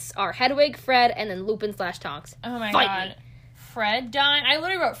deaths are Hedwig, Fred, and then Lupin/Tonks. Oh my god. Me. Fred dying? I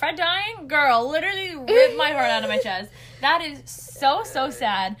literally wrote, Fred dying? Girl, literally ripped my heart out of my chest. That is so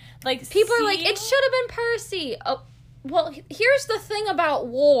sad. Like, people are like, it should have been Percy. Oh, well, here's the thing about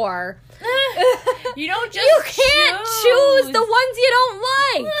war. You don't just You can't choose the ones you don't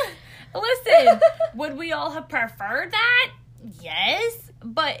like. Listen, would we all have preferred that? Yes.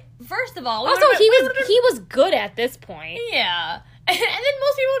 But, first of all... Also, he was good at this point. Yeah. And then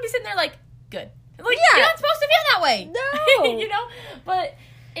most people would be sitting there like, good. Like, yeah. You're not supposed to feel that way. No. You know? But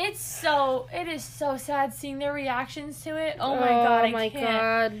it is so sad seeing their reactions to it. Oh my god, I can't.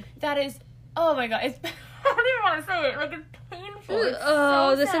 God. That is, oh my god. It's, I don't even want to say it. Like, it's painful.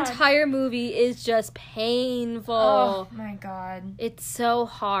 It's this entire movie is just painful. Oh my god. It's so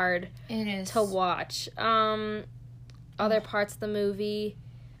hard. It is. To watch. Other parts of the movie,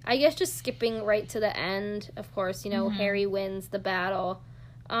 I guess just skipping right to the end. Of course, you know, Harry wins the battle.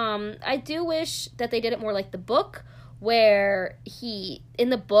 I do wish that they did it more like the book, where in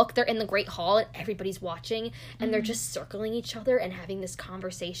the book, they're in the Great Hall and everybody's watching and they're just circling each other and having this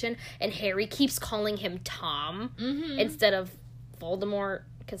conversation, and Harry keeps calling him Tom instead of Voldemort.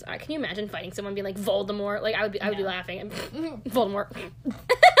 Because can you imagine fighting someone being like Voldemort? Like, I would be laughing. Voldemort.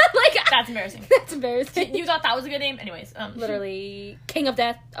 Like, that's embarrassing. That's embarrassing. You thought that was a good name? Anyways. Literally. King of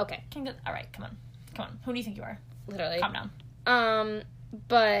Death. Okay. Alright, come on. Who do you think you are? Literally. Calm down.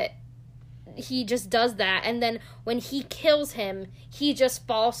 But he just does that, and then when he kills him, he just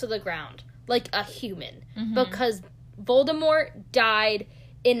falls to the ground like a human. Because Voldemort died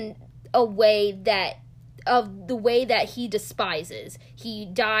in a way that he despises. He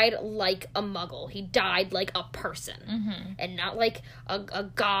died like a muggle. He died like a person. And not like a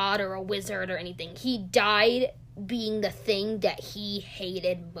god or a wizard or anything. He died being the thing that he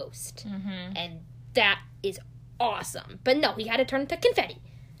hated most. And that is awesome. But no, he had to turn into confetti.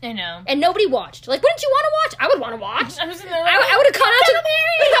 I know. And nobody watched. Like, wouldn't you want to watch? I would want to watch. I was in there like, I would have gone out to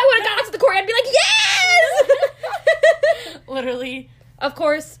Mary. I would have gone out to the court and be like, yes! Literally. Of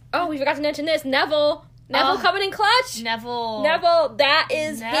course. Oh, we forgot to mention this. Neville coming in clutch. Neville. That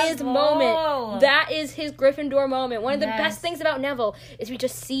is his moment. That is his Gryffindor moment. One of the best things about Neville is we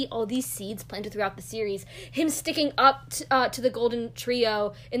just see all these seeds planted throughout the series. Him sticking up to the Golden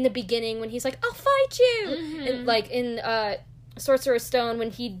Trio in the beginning when he's like, I'll fight you. And like in Sorcerer's Stone, when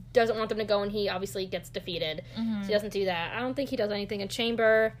he doesn't want them to go and he obviously gets defeated. So he doesn't do that. I don't think he does anything in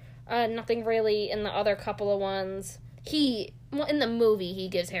Chamber. Nothing really in the other couple of ones. In the movie, he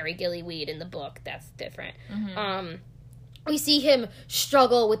gives Harry Gillyweed. In the book, that's different. We see him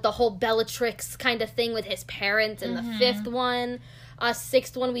struggle with the whole Bellatrix kind of thing with his parents in the 5th one.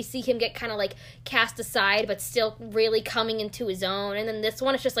 6th one, we see him get kind of, like, cast aside, but still really coming into his own. And then this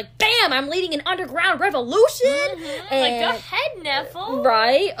one, it's just like, bam, I'm leading an underground revolution! And, like, go ahead, Neville!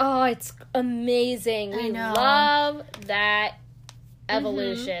 Right? Oh, it's amazing. We love that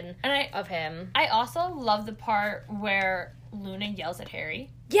evolution of him. I also love the part where Luna yells at Harry.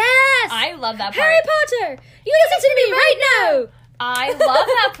 Yes! I love that part. Harry Potter! You listen to me right now! I love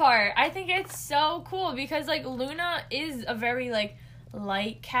that part. I think it's so cool because, like, Luna is a very, like,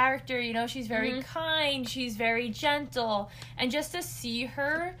 light character, you know, she's very kind, she's very gentle, and just to see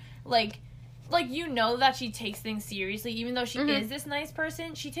her like, you know that she takes things seriously, even though she is this nice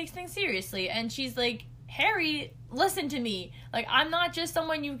person, she takes things seriously, and she's like, Harry, listen to me. Like, I'm not just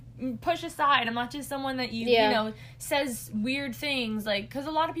someone you push aside. I'm not just someone that you know, says weird things. Like, because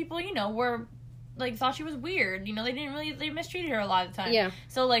a lot of people, you know, were, like, thought she was weird. You know, they mistreated her a lot of the time. Yeah.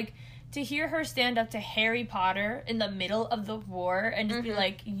 So, like, to hear her stand up to Harry Potter in the middle of the war and just be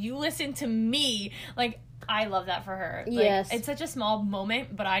like, you listen to me. Like, I love that for her. Like, yes. It's such a small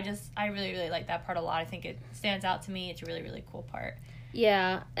moment, but I really, really like that part a lot. I think it stands out to me. It's a really, really cool part.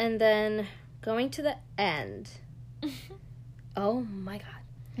 Yeah, and then going to the end. Oh my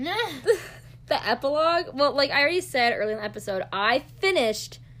god. The epilogue. Well, like I already said earlier in the episode, I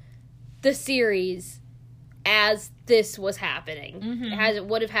finished the series as this was happening. As it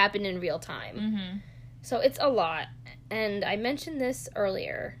would have happened in real time. So it's a lot. And I mentioned this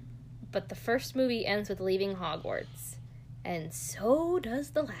earlier, but the first movie ends with leaving Hogwarts. And so does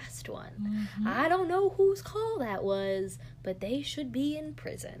the last one. I don't know whose call that was, but they should be in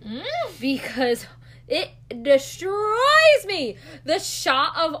prison. Because it destroys me. The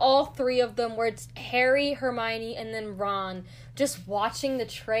shot of all three of them where it's Harry, Hermione, and then Ron just watching the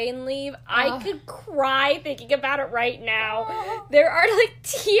train leave. I could cry thinking about it right now. There are, like,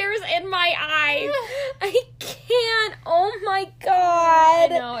 tears in my eyes. I can't. Oh, my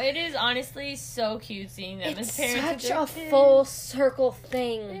God. I know. It is honestly so cute seeing them as parents. It's such a full circle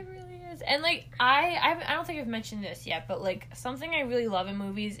thing. It really is. And, like, I don't think I've mentioned this yet, but, like, something I really love in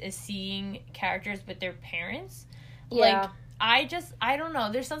movies is seeing characters with their parents. Yeah. Like, I don't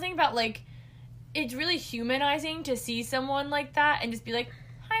know. There's something about, like, it's really humanizing to see someone like that and just be like,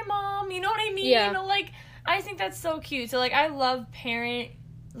 hi, Mom, you know what I mean? Yeah. You know, like, I think that's so cute. So, like, I love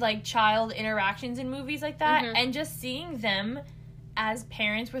parent-child interactions in movies like that, and just seeing them as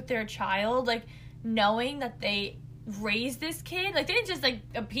parents with their child, like, knowing that they raised this kid. Like, they didn't just, like,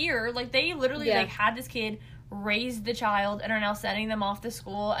 appear. Like, they literally, like, had this kid, raised the child, and are now sending them off to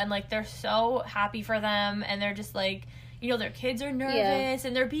school, and, like, they're so happy for them, and they're just, like, you know, their kids are nervous,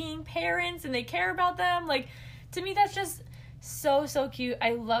 and they're being parents, and they care about them. Like, to me, that's just so, so cute.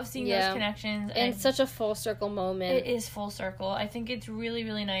 I love seeing those connections. And such a full circle moment. It is full circle. I think it's really,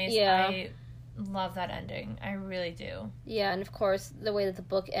 really nice. Yeah. I love that ending. I really do. Yeah, and of course, the way that the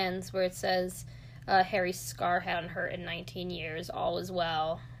book ends, where it says, Harry's scar hadn't hurt in 19 years, all is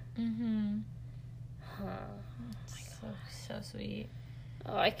well. Oh my God. So sweet.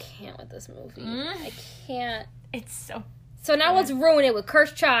 Oh, I can't with this movie. I can't. It's so... So now let's ruin it with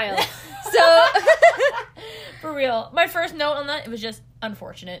Cursed Child. So... For real. My first note on that, it was just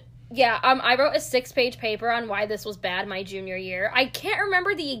unfortunate. Yeah, I wrote a 6-page paper on why this was bad my junior year. I can't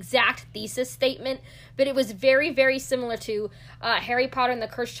remember the exact thesis statement, but it was very, very similar to Harry Potter and the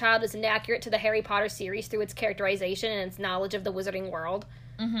Cursed Child is inaccurate to the Harry Potter series through its characterization and its knowledge of the wizarding world.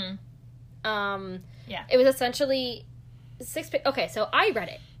 Yeah. It was essentially 6 Okay, so I read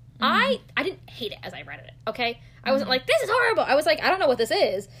it. I didn't hate it as I read it, okay? I wasn't like, this is horrible. I was like, I don't know what this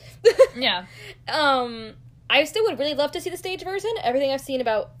is. Yeah. I still would really love to see the stage version. Everything I've seen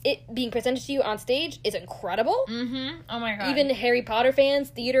about it being presented to you on stage is incredible. Oh my God. Even Harry Potter fans,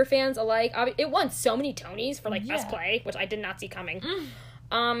 theater fans alike. It won so many Tonys for, like, Best Play, which I did not see coming.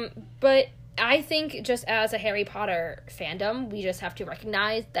 But I think just as a Harry Potter fandom, we just have to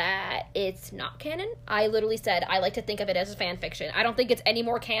recognize that it's not canon. I literally said I like to think of it as a fan fiction. I don't think it's any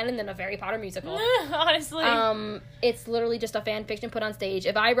more canon than a Harry Potter musical. Honestly. It's literally just a fan fiction put on stage.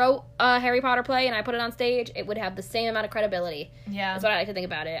 If I wrote a Harry Potter play and I put it on stage, it would have the same amount of credibility. Yeah. That's what I like to think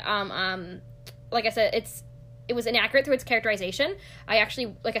about it. Like I said, it was inaccurate through its characterization. I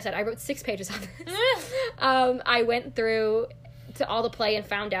actually, like I said, I wrote 6 pages on this. I went through to all the play and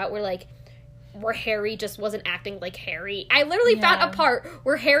found out where Harry just wasn't acting like Harry. I literally found a part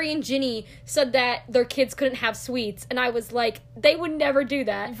where Harry and Ginny said that their kids couldn't have sweets, and I was like, they would never do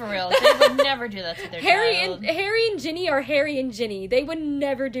that. For real. They would never do that to their child. Harry and Ginny are Harry and Ginny. They would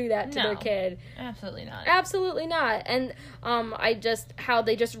never do that to their kid. Absolutely not. Absolutely not. And how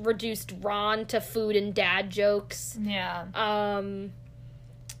they just reduced Ron to food and dad jokes. Yeah.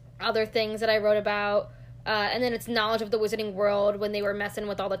 Other things that I wrote about. And then it's knowledge of the wizarding world when they were messing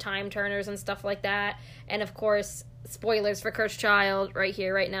with all the time turners and stuff like that. And of course, spoilers for Cursed Child right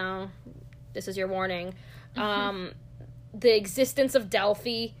here, right now. This is your warning. The existence of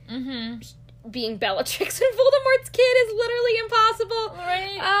Delphi being Bellatrix and Voldemort's kid is literally impossible.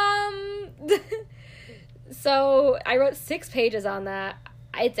 Right. So I wrote 6 pages on that.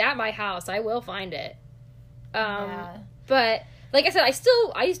 It's at my house. I will find it. But like I said, I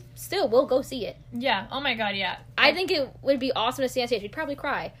still will go see it. Yeah. Oh my God. Yeah. I think it would be awesome to see on stage. We'd probably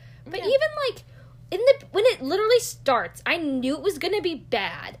cry. But even when it literally starts, I knew it was gonna be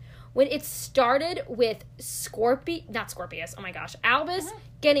bad. when it started with Albus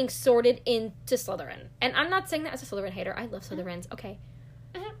getting sorted into Slytherin. And I'm not saying that as a Slytherin hater. I love Slytherins, okay.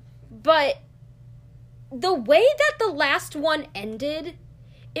 But the way that the last one ended,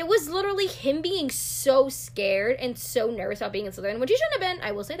 it was literally him being so scared and so nervous about being in Slytherin, which he shouldn't have been.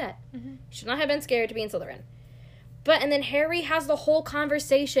 I will say that. He should not have been scared to be in Slytherin. And then Harry has the whole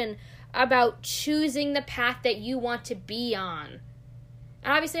conversation about choosing the path that you want to be on.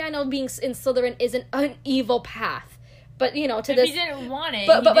 And obviously, I know being in Slytherin isn't an evil path. But, to if this... he didn't want it.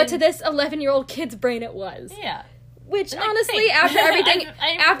 But to this 11-year-old kid's brain, it was. Yeah. Which, honestly, after everything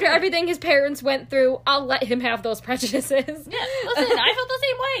everything his parents went through, I'll let him have those prejudices. Yeah, listen, I felt the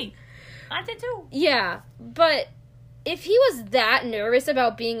same way. I did too. Yeah, but if he was that nervous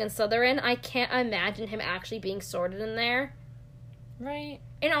about being in Slytherin, I can't imagine him actually being sorted in there. Right.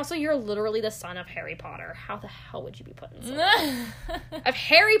 And also, you're literally the son of Harry Potter. How the hell would you be put in Slytherin? Of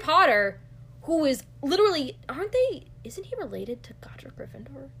Harry Potter, who is literally... Isn't he related to Godric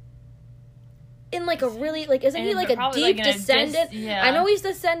Gryffindor? In, like, a really... Like, isn't he, like, a deep descendant? Yeah. I know he's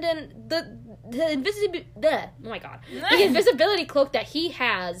descendant... The invisibility... Oh, my God. The invisibility cloak that he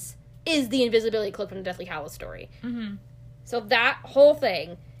has is the invisibility cloak from the Deathly Hallows story. Mm-hmm. So that whole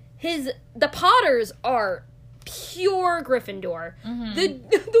thing... The Potters are pure Gryffindor. Mm-hmm.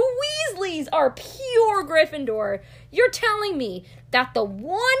 The Weasleys are pure Gryffindor. You're telling me that the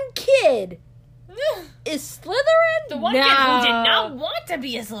one kid... is Slytherin? The one kid who did not want to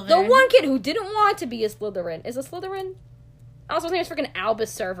be a Slytherin. The one kid who didn't want to be a Slytherin is a Slytherin? Also, his name is freaking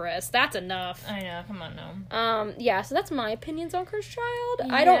Albus Severus. That's enough. I know, come on now. Yeah, so that's my opinions on Cursed Child.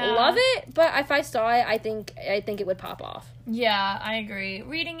 Yeah. I don't love it, but if I saw it, I think it would pop off. Yeah, I agree.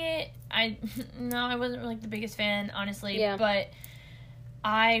 Reading it, I wasn't really the biggest fan, honestly. Yeah. But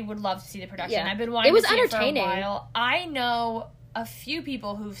I would love to see the production. Yeah. I've been wanting to see entertaining. it for a while. I know a few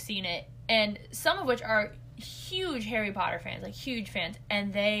people who've seen it, and some of which are huge Harry Potter fans, like huge fans,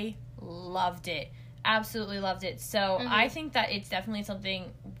 and they loved it. Absolutely loved it. So I think that it's definitely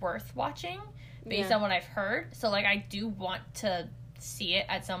something worth watching based on what I've heard. So, like, I do want to see it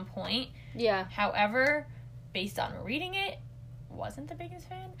at some point. Yeah. However, based on reading it, wasn't the biggest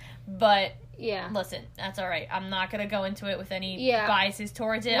fan. But, listen, that's all right. I'm not going to go into it with any biases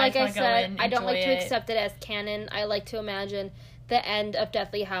towards it. Like I said, I don't like to it. accept it as canon. I like to imagine the end of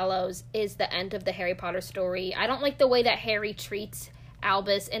Deathly Hallows is the end of the Harry Potter story. I don't like the way that Harry treats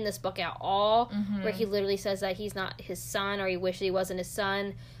Albus in this book at all, where he literally says that he's not his son or he wished he wasn't his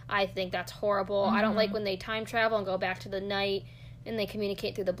son. I think that's horrible. I don't like when they time travel and go back to the night and they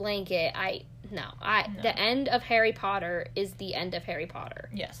communicate through the blanket. No. The end of Harry Potter is the end of Harry Potter.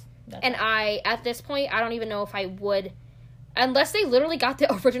 Yes. And at this point, I don't even know if I would, unless they literally got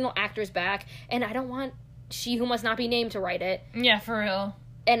the original actors back, and I don't want She Who Must Not Be Named to write it. Yeah, for real.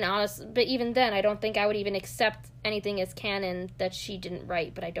 And but even then, I don't think I would even accept anything as canon that she didn't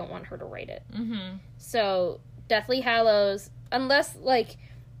write, but I don't want her to write it. Mm-hmm. So, Deathly Hallows, unless, like,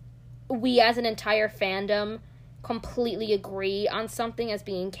 we as an entire fandom completely agree on something as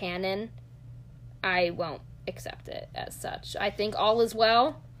being canon, I won't accept it as such. I think all is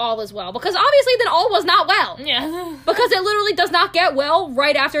well. Because obviously then all was not well. Yeah. Because it literally does not get well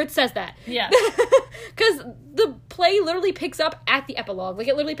right after it says that. Yeah. Because the play literally picks up at the epilogue. Like,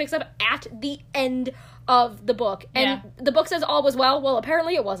 it literally picks up at the end of the book. And the book says all was well. Well,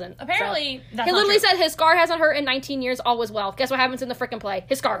 apparently it wasn't. Apparently, that's he literally said his scar hasn't hurt in 19 years, all was well. Guess what happens in the frickin' play?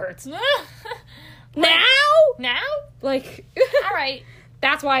 His scar hurts. Now? Like... All right.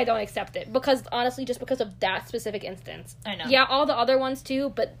 That's why I don't accept it. Because, honestly, just because of that specific instance. I know. Yeah, all the other ones, too.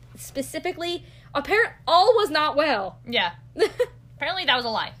 But specifically, all was not well. Yeah. Apparently, that was a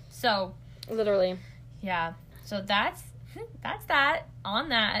lie. So. Literally. Yeah. So, that's that. On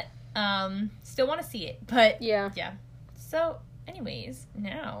that. Still want to see it. But. Yeah. Yeah. So, anyways,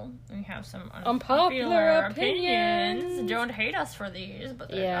 now we have some unpopular opinions. Don't hate us for these,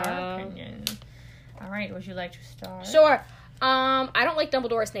 but they're our opinions. All right. Would you like to start? Sure. I don't like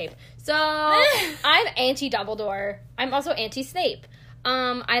Dumbledore or Snape. So, I'm anti-Dumbledore. I'm also anti-Snape.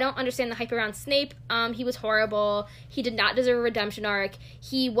 I don't understand the hype around Snape. He was horrible. He did not deserve a redemption arc.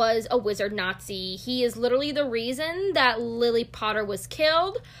 He was a wizard Nazi. He is literally the reason that Lily Potter was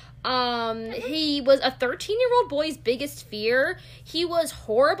killed. He was a 13-year-old boy's biggest fear. He was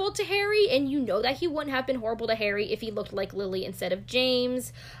horrible to Harry, and you know that he wouldn't have been horrible to Harry if he looked like Lily instead of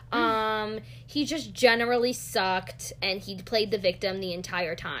James. He just generally sucked, and he played the victim the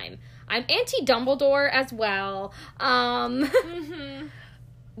entire time. I'm anti-Dumbledore as well.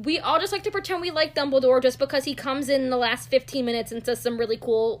 We all just like to pretend we like Dumbledore just because he comes in the last 15 minutes and says some really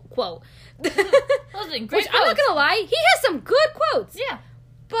cool quote. Those are great quotes. I'm not gonna lie, he has some good quotes. Yeah.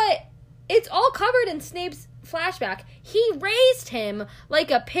 But it's all covered in Snape's flashback. He raised him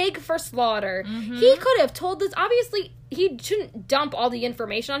like a pig for slaughter. Mm-hmm. He could have told this. Obviously, he shouldn't dump all the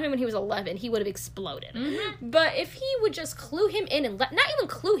information on him when he was 11. He would have exploded. Mm-hmm. But if he would just clue him in and not even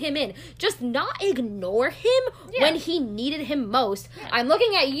clue him in, just not ignore him when he needed him most. Yeah. I'm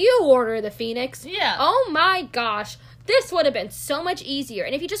looking at you, Order of the Phoenix. Yeah. Oh my gosh. This would have been so much easier.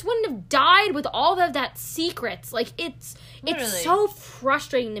 And if he just wouldn't have died with all of that secrets, like, it's so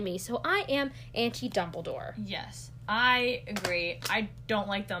frustrating to me. So I am anti-Dumbledore. Yes, I agree. I don't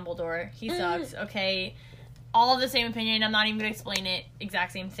like Dumbledore. He sucks, okay? All of the same opinion. I'm not even going to explain it.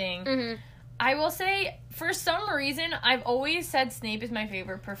 Exact same thing. Mm-hmm. I will say, for some reason, I've always said Snape is my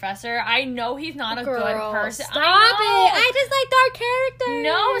favorite professor. I know he's not a good person. Stop it! I just like Dark characters.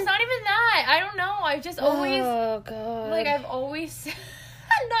 No, it's not even that. I don't know. I've just always... Oh, God. Like, I've always...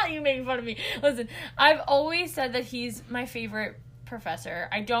 Not you making fun of me. Listen, I've always said that he's my favorite professor.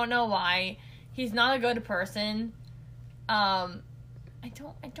 I don't know why. He's not a good person. I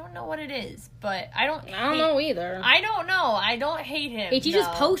don't know what it is, but I don't know either. I don't know. I don't hate him. He teaches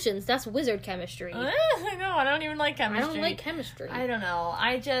potions. That's wizard chemistry. I know. I don't even like chemistry. I don't like chemistry. I don't know.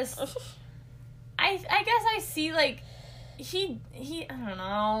 I just... I guess I see, like... He I don't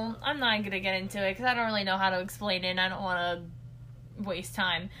know. I'm not gonna get into it, because I don't really know how to explain it, and I don't want to waste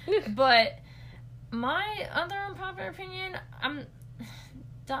time. But my other unpopular opinion,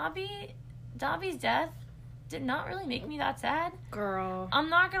 Dobby's death did not really make me that sad. Girl. I'm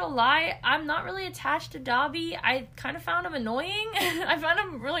not gonna lie, I'm not really attached to Dobby. I kind of found him annoying. I found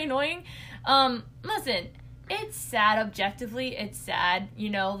him really annoying. Listen, it's sad objectively. It's sad,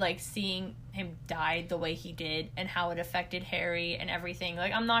 like, seeing him die the way he did and how it affected Harry and everything.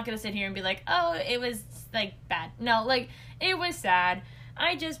 Like, I'm not gonna sit here and be like, oh, it was, like, bad. No, like, it was sad.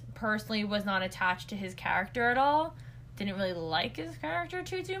 I just personally was not attached to his character at all. Didn't really like his character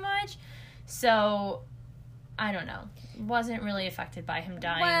too much. So, I don't know. Wasn't really affected by him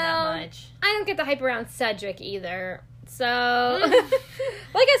dying that much. I don't get the hype around Cedric either. So, like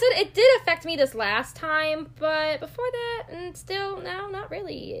I said, it did affect me this last time, but before that, and still, no, not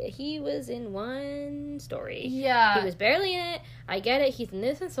really. He was in one story. Yeah. He was barely in it. I get it. He's an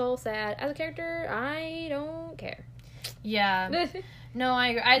innocent soul, sad. As a character, I don't care. Yeah. No, I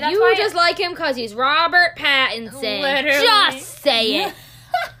agree. You just like him because he's Robert Pattinson. Literally. Just say it.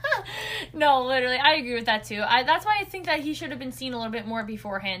 No, literally. I agree with that, too. That's why I think that he should have been seen a little bit more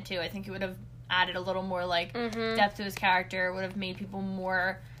beforehand, too. I think it would have added a little more, like, depth to his character. Would have made people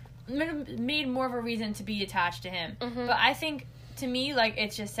made more of a reason to be attached to him. But I think, to me, like,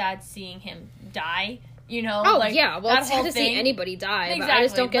 it's just sad seeing him die. Oh, like, yeah. Well, it's sad to see anybody die. Exactly. But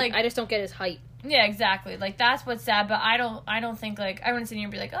I just don't get his hype. Yeah, exactly. Like, that's what's sad, but I don't think, like, I wouldn't sit here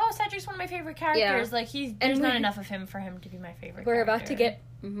and be like, oh, Cedric's one of my favorite characters. Yeah. Like, there's not enough of him for him to be my favorite We're character. about to get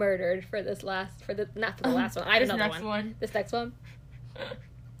murdered for this not for the last one. I don't know the one. This next one.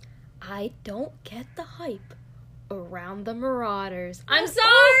 I don't get the hype around the Marauders. I'm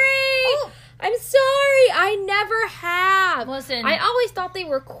sorry! I'm sorry! I never have! Listen. I always thought they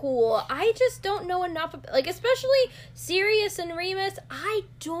were cool. I just don't know enough like, especially Sirius and Remus, I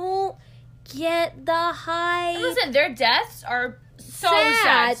don't get the hype. And listen, their deaths are so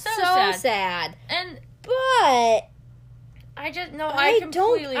sad. But I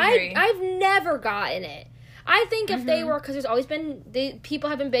completely agree. I've never gotten it. I think if they were, because there's always been, people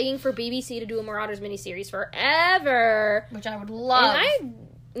have been begging for BBC to do a Marauders miniseries forever. Which I would love. And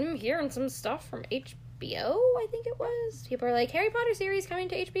I'm hearing some stuff from HBO, I think it was. People are like, Harry Potter series coming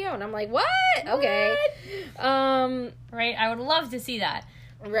to HBO. And I'm like, what? Okay. Right? I would love to see that.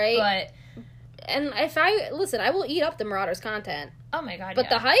 Right? And if I will eat up the Marauders content. Oh my god, But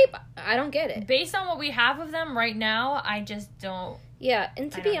the hype, I don't get it. Based on what we have of them right now, I just don't. Yeah,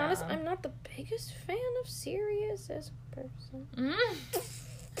 and to be honest, I'm not the biggest fan of Sirius as a person.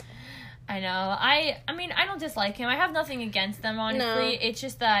 I know. I mean, I don't dislike him. I have nothing against them, honestly. No. It's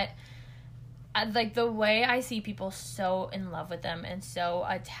just that, like, the way I see people so in love with them and so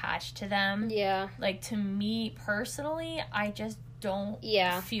attached to them. Yeah. Like, to me, personally, I just don't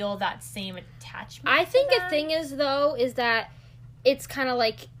feel that same attachment. I think the thing is, though, is that it's kind of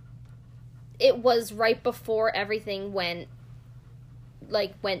like it was right before everything went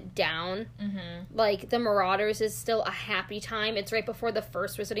down. Like, the Marauders is still a happy time. It's right before the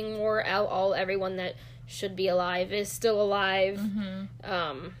first Wizarding War. Everyone that should be alive is still alive.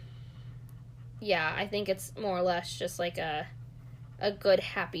 Yeah, I think it's more or less just like a good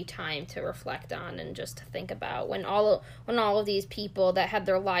happy time to reflect on and just to think about when all of these people that had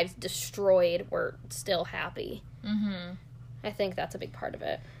their lives destroyed were still happy. I think that's a big part of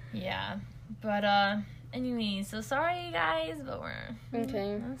it. Yeah, but Anyway, so sorry, guys, but we're...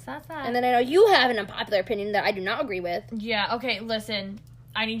 Okay. That's that. And then I know you have an unpopular opinion that I do not agree with. Yeah, okay, listen.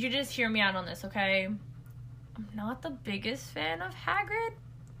 I need you to just hear me out on this, okay? I'm not the biggest fan of Hagrid.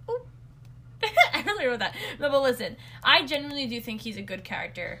 Oop. I really wrote that. No, but listen. I genuinely do think he's a good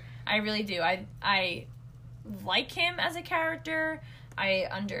character. I really do. I like him as a character. I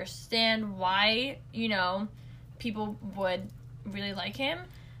understand why, people would really like him.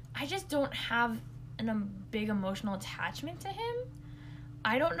 I just don't have a big emotional attachment to him.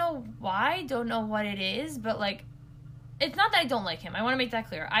 I don't know why, don't know what it is, but, like, it's not that I don't like him. I want to make that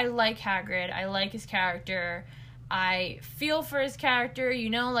clear. I like Hagrid. I like his character. I feel for his character,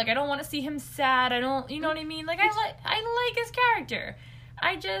 like, I don't want to see him sad. I don't, you know what I mean? Like, I like his character.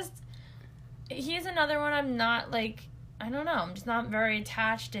 He's another one I'm not, like, I don't know. I'm just not very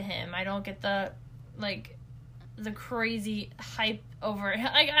attached to him. I don't get the crazy hype over,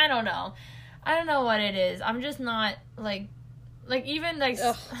 like, I don't know. I don't know what it is. I'm just not, like even, like,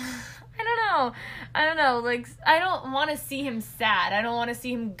 I don't know, like, I don't want to see him sad. I don't want to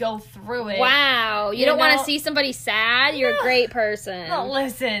see him go through it. Wow, you don't want to see somebody sad? You're a great person. No,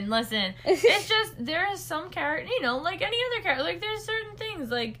 listen. It's just, there is some character, like any other character, like, there's certain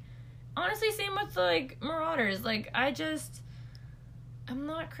things, like, honestly, same with, like, Marauders, like, I'm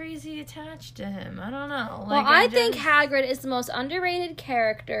not crazy attached to him. I don't know. Like, well, I think Hagrid is the most underrated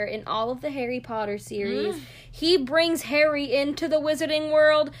character in all of the Harry Potter series. He brings Harry into the wizarding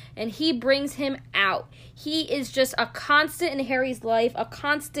world, and he brings him out. He is just a constant in Harry's life, a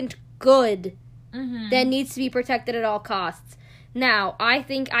constant good that needs to be protected at all costs. Now, I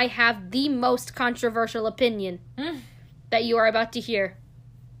think I have the most controversial opinion that you are about to hear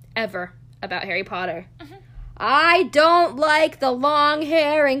ever about Harry Potter. I don't like the long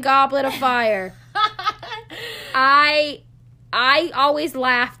hair in Goblet of Fire. I always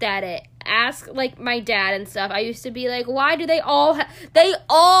laughed at it. Ask, like, my dad and stuff. I used to be like, why do they all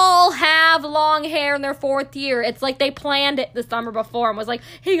have long hair in their 4th year? It's like they planned it the summer before and was like,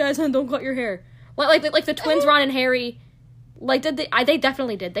 hey guys, don't cut your hair. Like the twins, Ron and Harry, like, they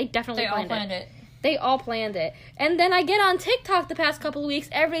definitely did. They definitely planned it. They all planned it. And then I get on TikTok the past couple of weeks,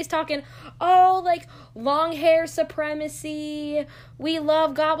 everybody's talking, oh, like, long hair supremacy, we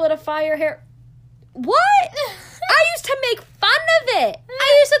love Goblet of Fire hair. What? I used to make fun of it.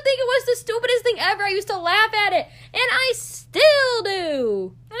 I used to think it was the stupidest thing ever. I used to laugh at it. And I still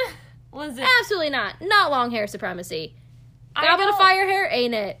do. Listen. Absolutely not. Not long hair supremacy. Goblet of Fire hair,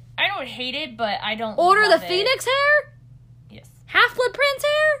 ain't it? I don't hate it, but I don't Order love the Phoenix hair? Yes. Half-Blood Prince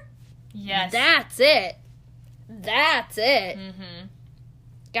hair? Yes. That's it.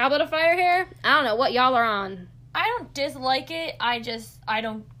 Goblet of Fire hair? I don't know what y'all are on. I don't dislike it. That's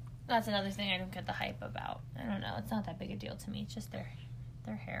another thing I don't get the hype about. I don't know. It's not that big a deal to me. It's just their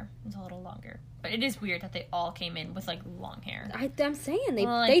hair is a little longer. But it is weird that they all came in with, like, long hair. I'm saying,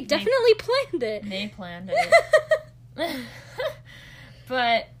 they definitely planned it. They planned it.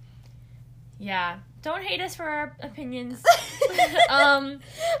 But, yeah. Don't hate us for our opinions.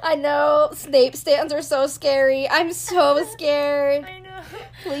 I know. Snape stands are so scary. I'm so scared. I know.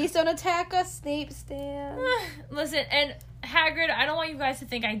 Please don't attack us, Snape stands. Listen, and Hagrid, I don't want you guys to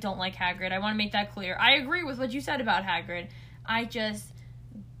think I don't like Hagrid. I want to make that clear. I agree with what you said about Hagrid. I just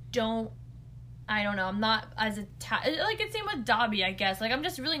don't know. I'm not as attached. Like, it's same with Dobby, I guess. Like, I'm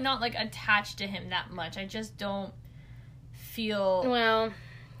just really not, like, attached to him that much. I just don't feel... Well...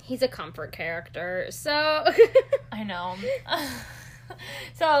 He's a comfort character, so... I know.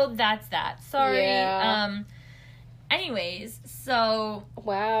 So, that's that. Sorry. Yeah. Anyways, so...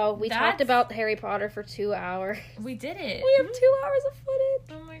 Wow, we talked about Harry Potter for 2 hours. We did it. We have 2 hours of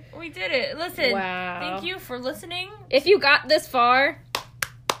footage. We did it. Listen. Wow. Thank you for listening. If you got this far...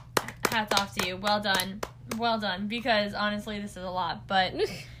 Hats off to you. Well done. Well done, because honestly, this is a lot, but...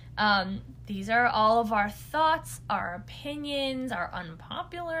 These are all of our thoughts, our opinions, our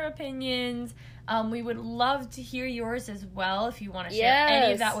unpopular opinions. We would love to hear yours as well. If you want to share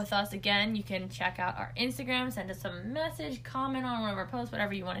any of that with us, again, you can check out our Instagram, send us a message, comment on one of our posts,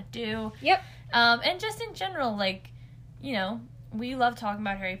 whatever you want to do. Yep. And just in general, like, we love talking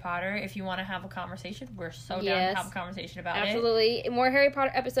about Harry Potter. If you want to have a conversation, we're so down to have a conversation about it. Absolutely. More Harry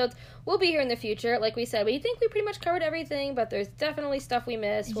Potter episodes will be here in the future. Like we said, we think we pretty much covered everything, but there's definitely stuff we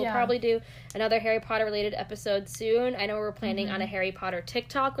missed. We'll probably do another Harry Potter related episode soon. I know we're planning on a Harry Potter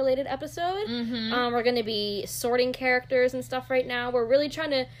TikTok related episode. We're going to be sorting characters and stuff right now. We're really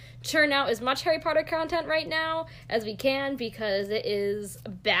trying to churn out as much Harry Potter content right now as we can because it is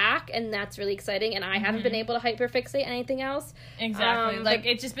back, and that's really exciting, and I haven't been able to hyperfixate anything else. Exactly. Like,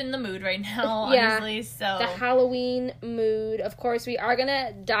 it's just been the mood right now, honestly, so. The Halloween mood. Of course, we are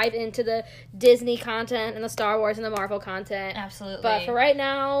gonna dive into the Disney content and the Star Wars and the Marvel content. Absolutely. But for right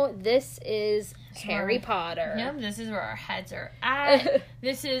now, this is Harry Potter. Yep, this is where our heads are at.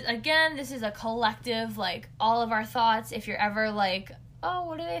 This is a collective, like, all of our thoughts. If you're ever, like, oh,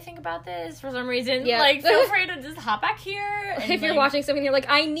 what do they think about this? For some reason, like, feel free to just hop back here. And, if you're watching something, you're like,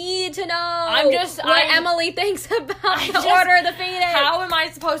 I need to know what Emily thinks about the Order of the Phoenix. How am I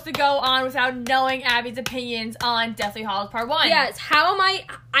supposed to go on without knowing Abby's opinions on Deathly Hallows Part 1? Yes,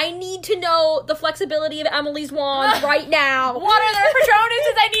 I need to know the flexibility of Emily's wand right now. What are their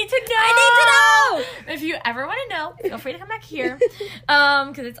Patronuses? I need to know. I need to know. If you ever want to know, feel free to come back here.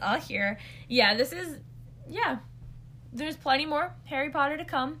 Because it's all here. Yeah, there's plenty more Harry Potter to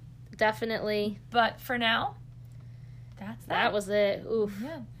come. Definitely. But for now, that's that. That was it. Oof.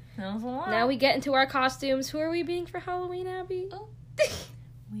 Yeah, that was a lot. Now we get into our costumes. Who are we being for Halloween, Abby? Oh.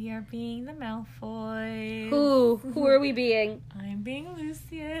 We are being the Malfoys. Who are we being? I'm being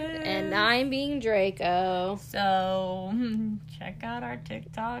Lucius. And I'm being Draco. So, check out our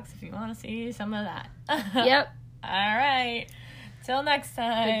TikToks if you want to see some of that. Yep. All right. Till next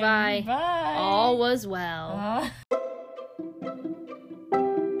time. Goodbye. Bye. All was well.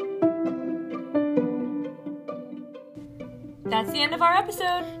 That's the end of our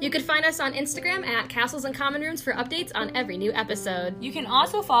episode. You can find us on Instagram at Castles and Common Rooms for updates on every new episode. You can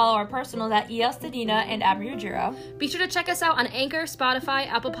also follow our personals at EL Stadina and Abby Ruggiero. Be sure to check us out on Anchor, Spotify,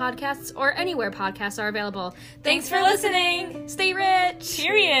 Apple Podcasts, or anywhere podcasts are available. Thanks for listening. Stay rich.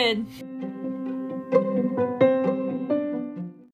 Period.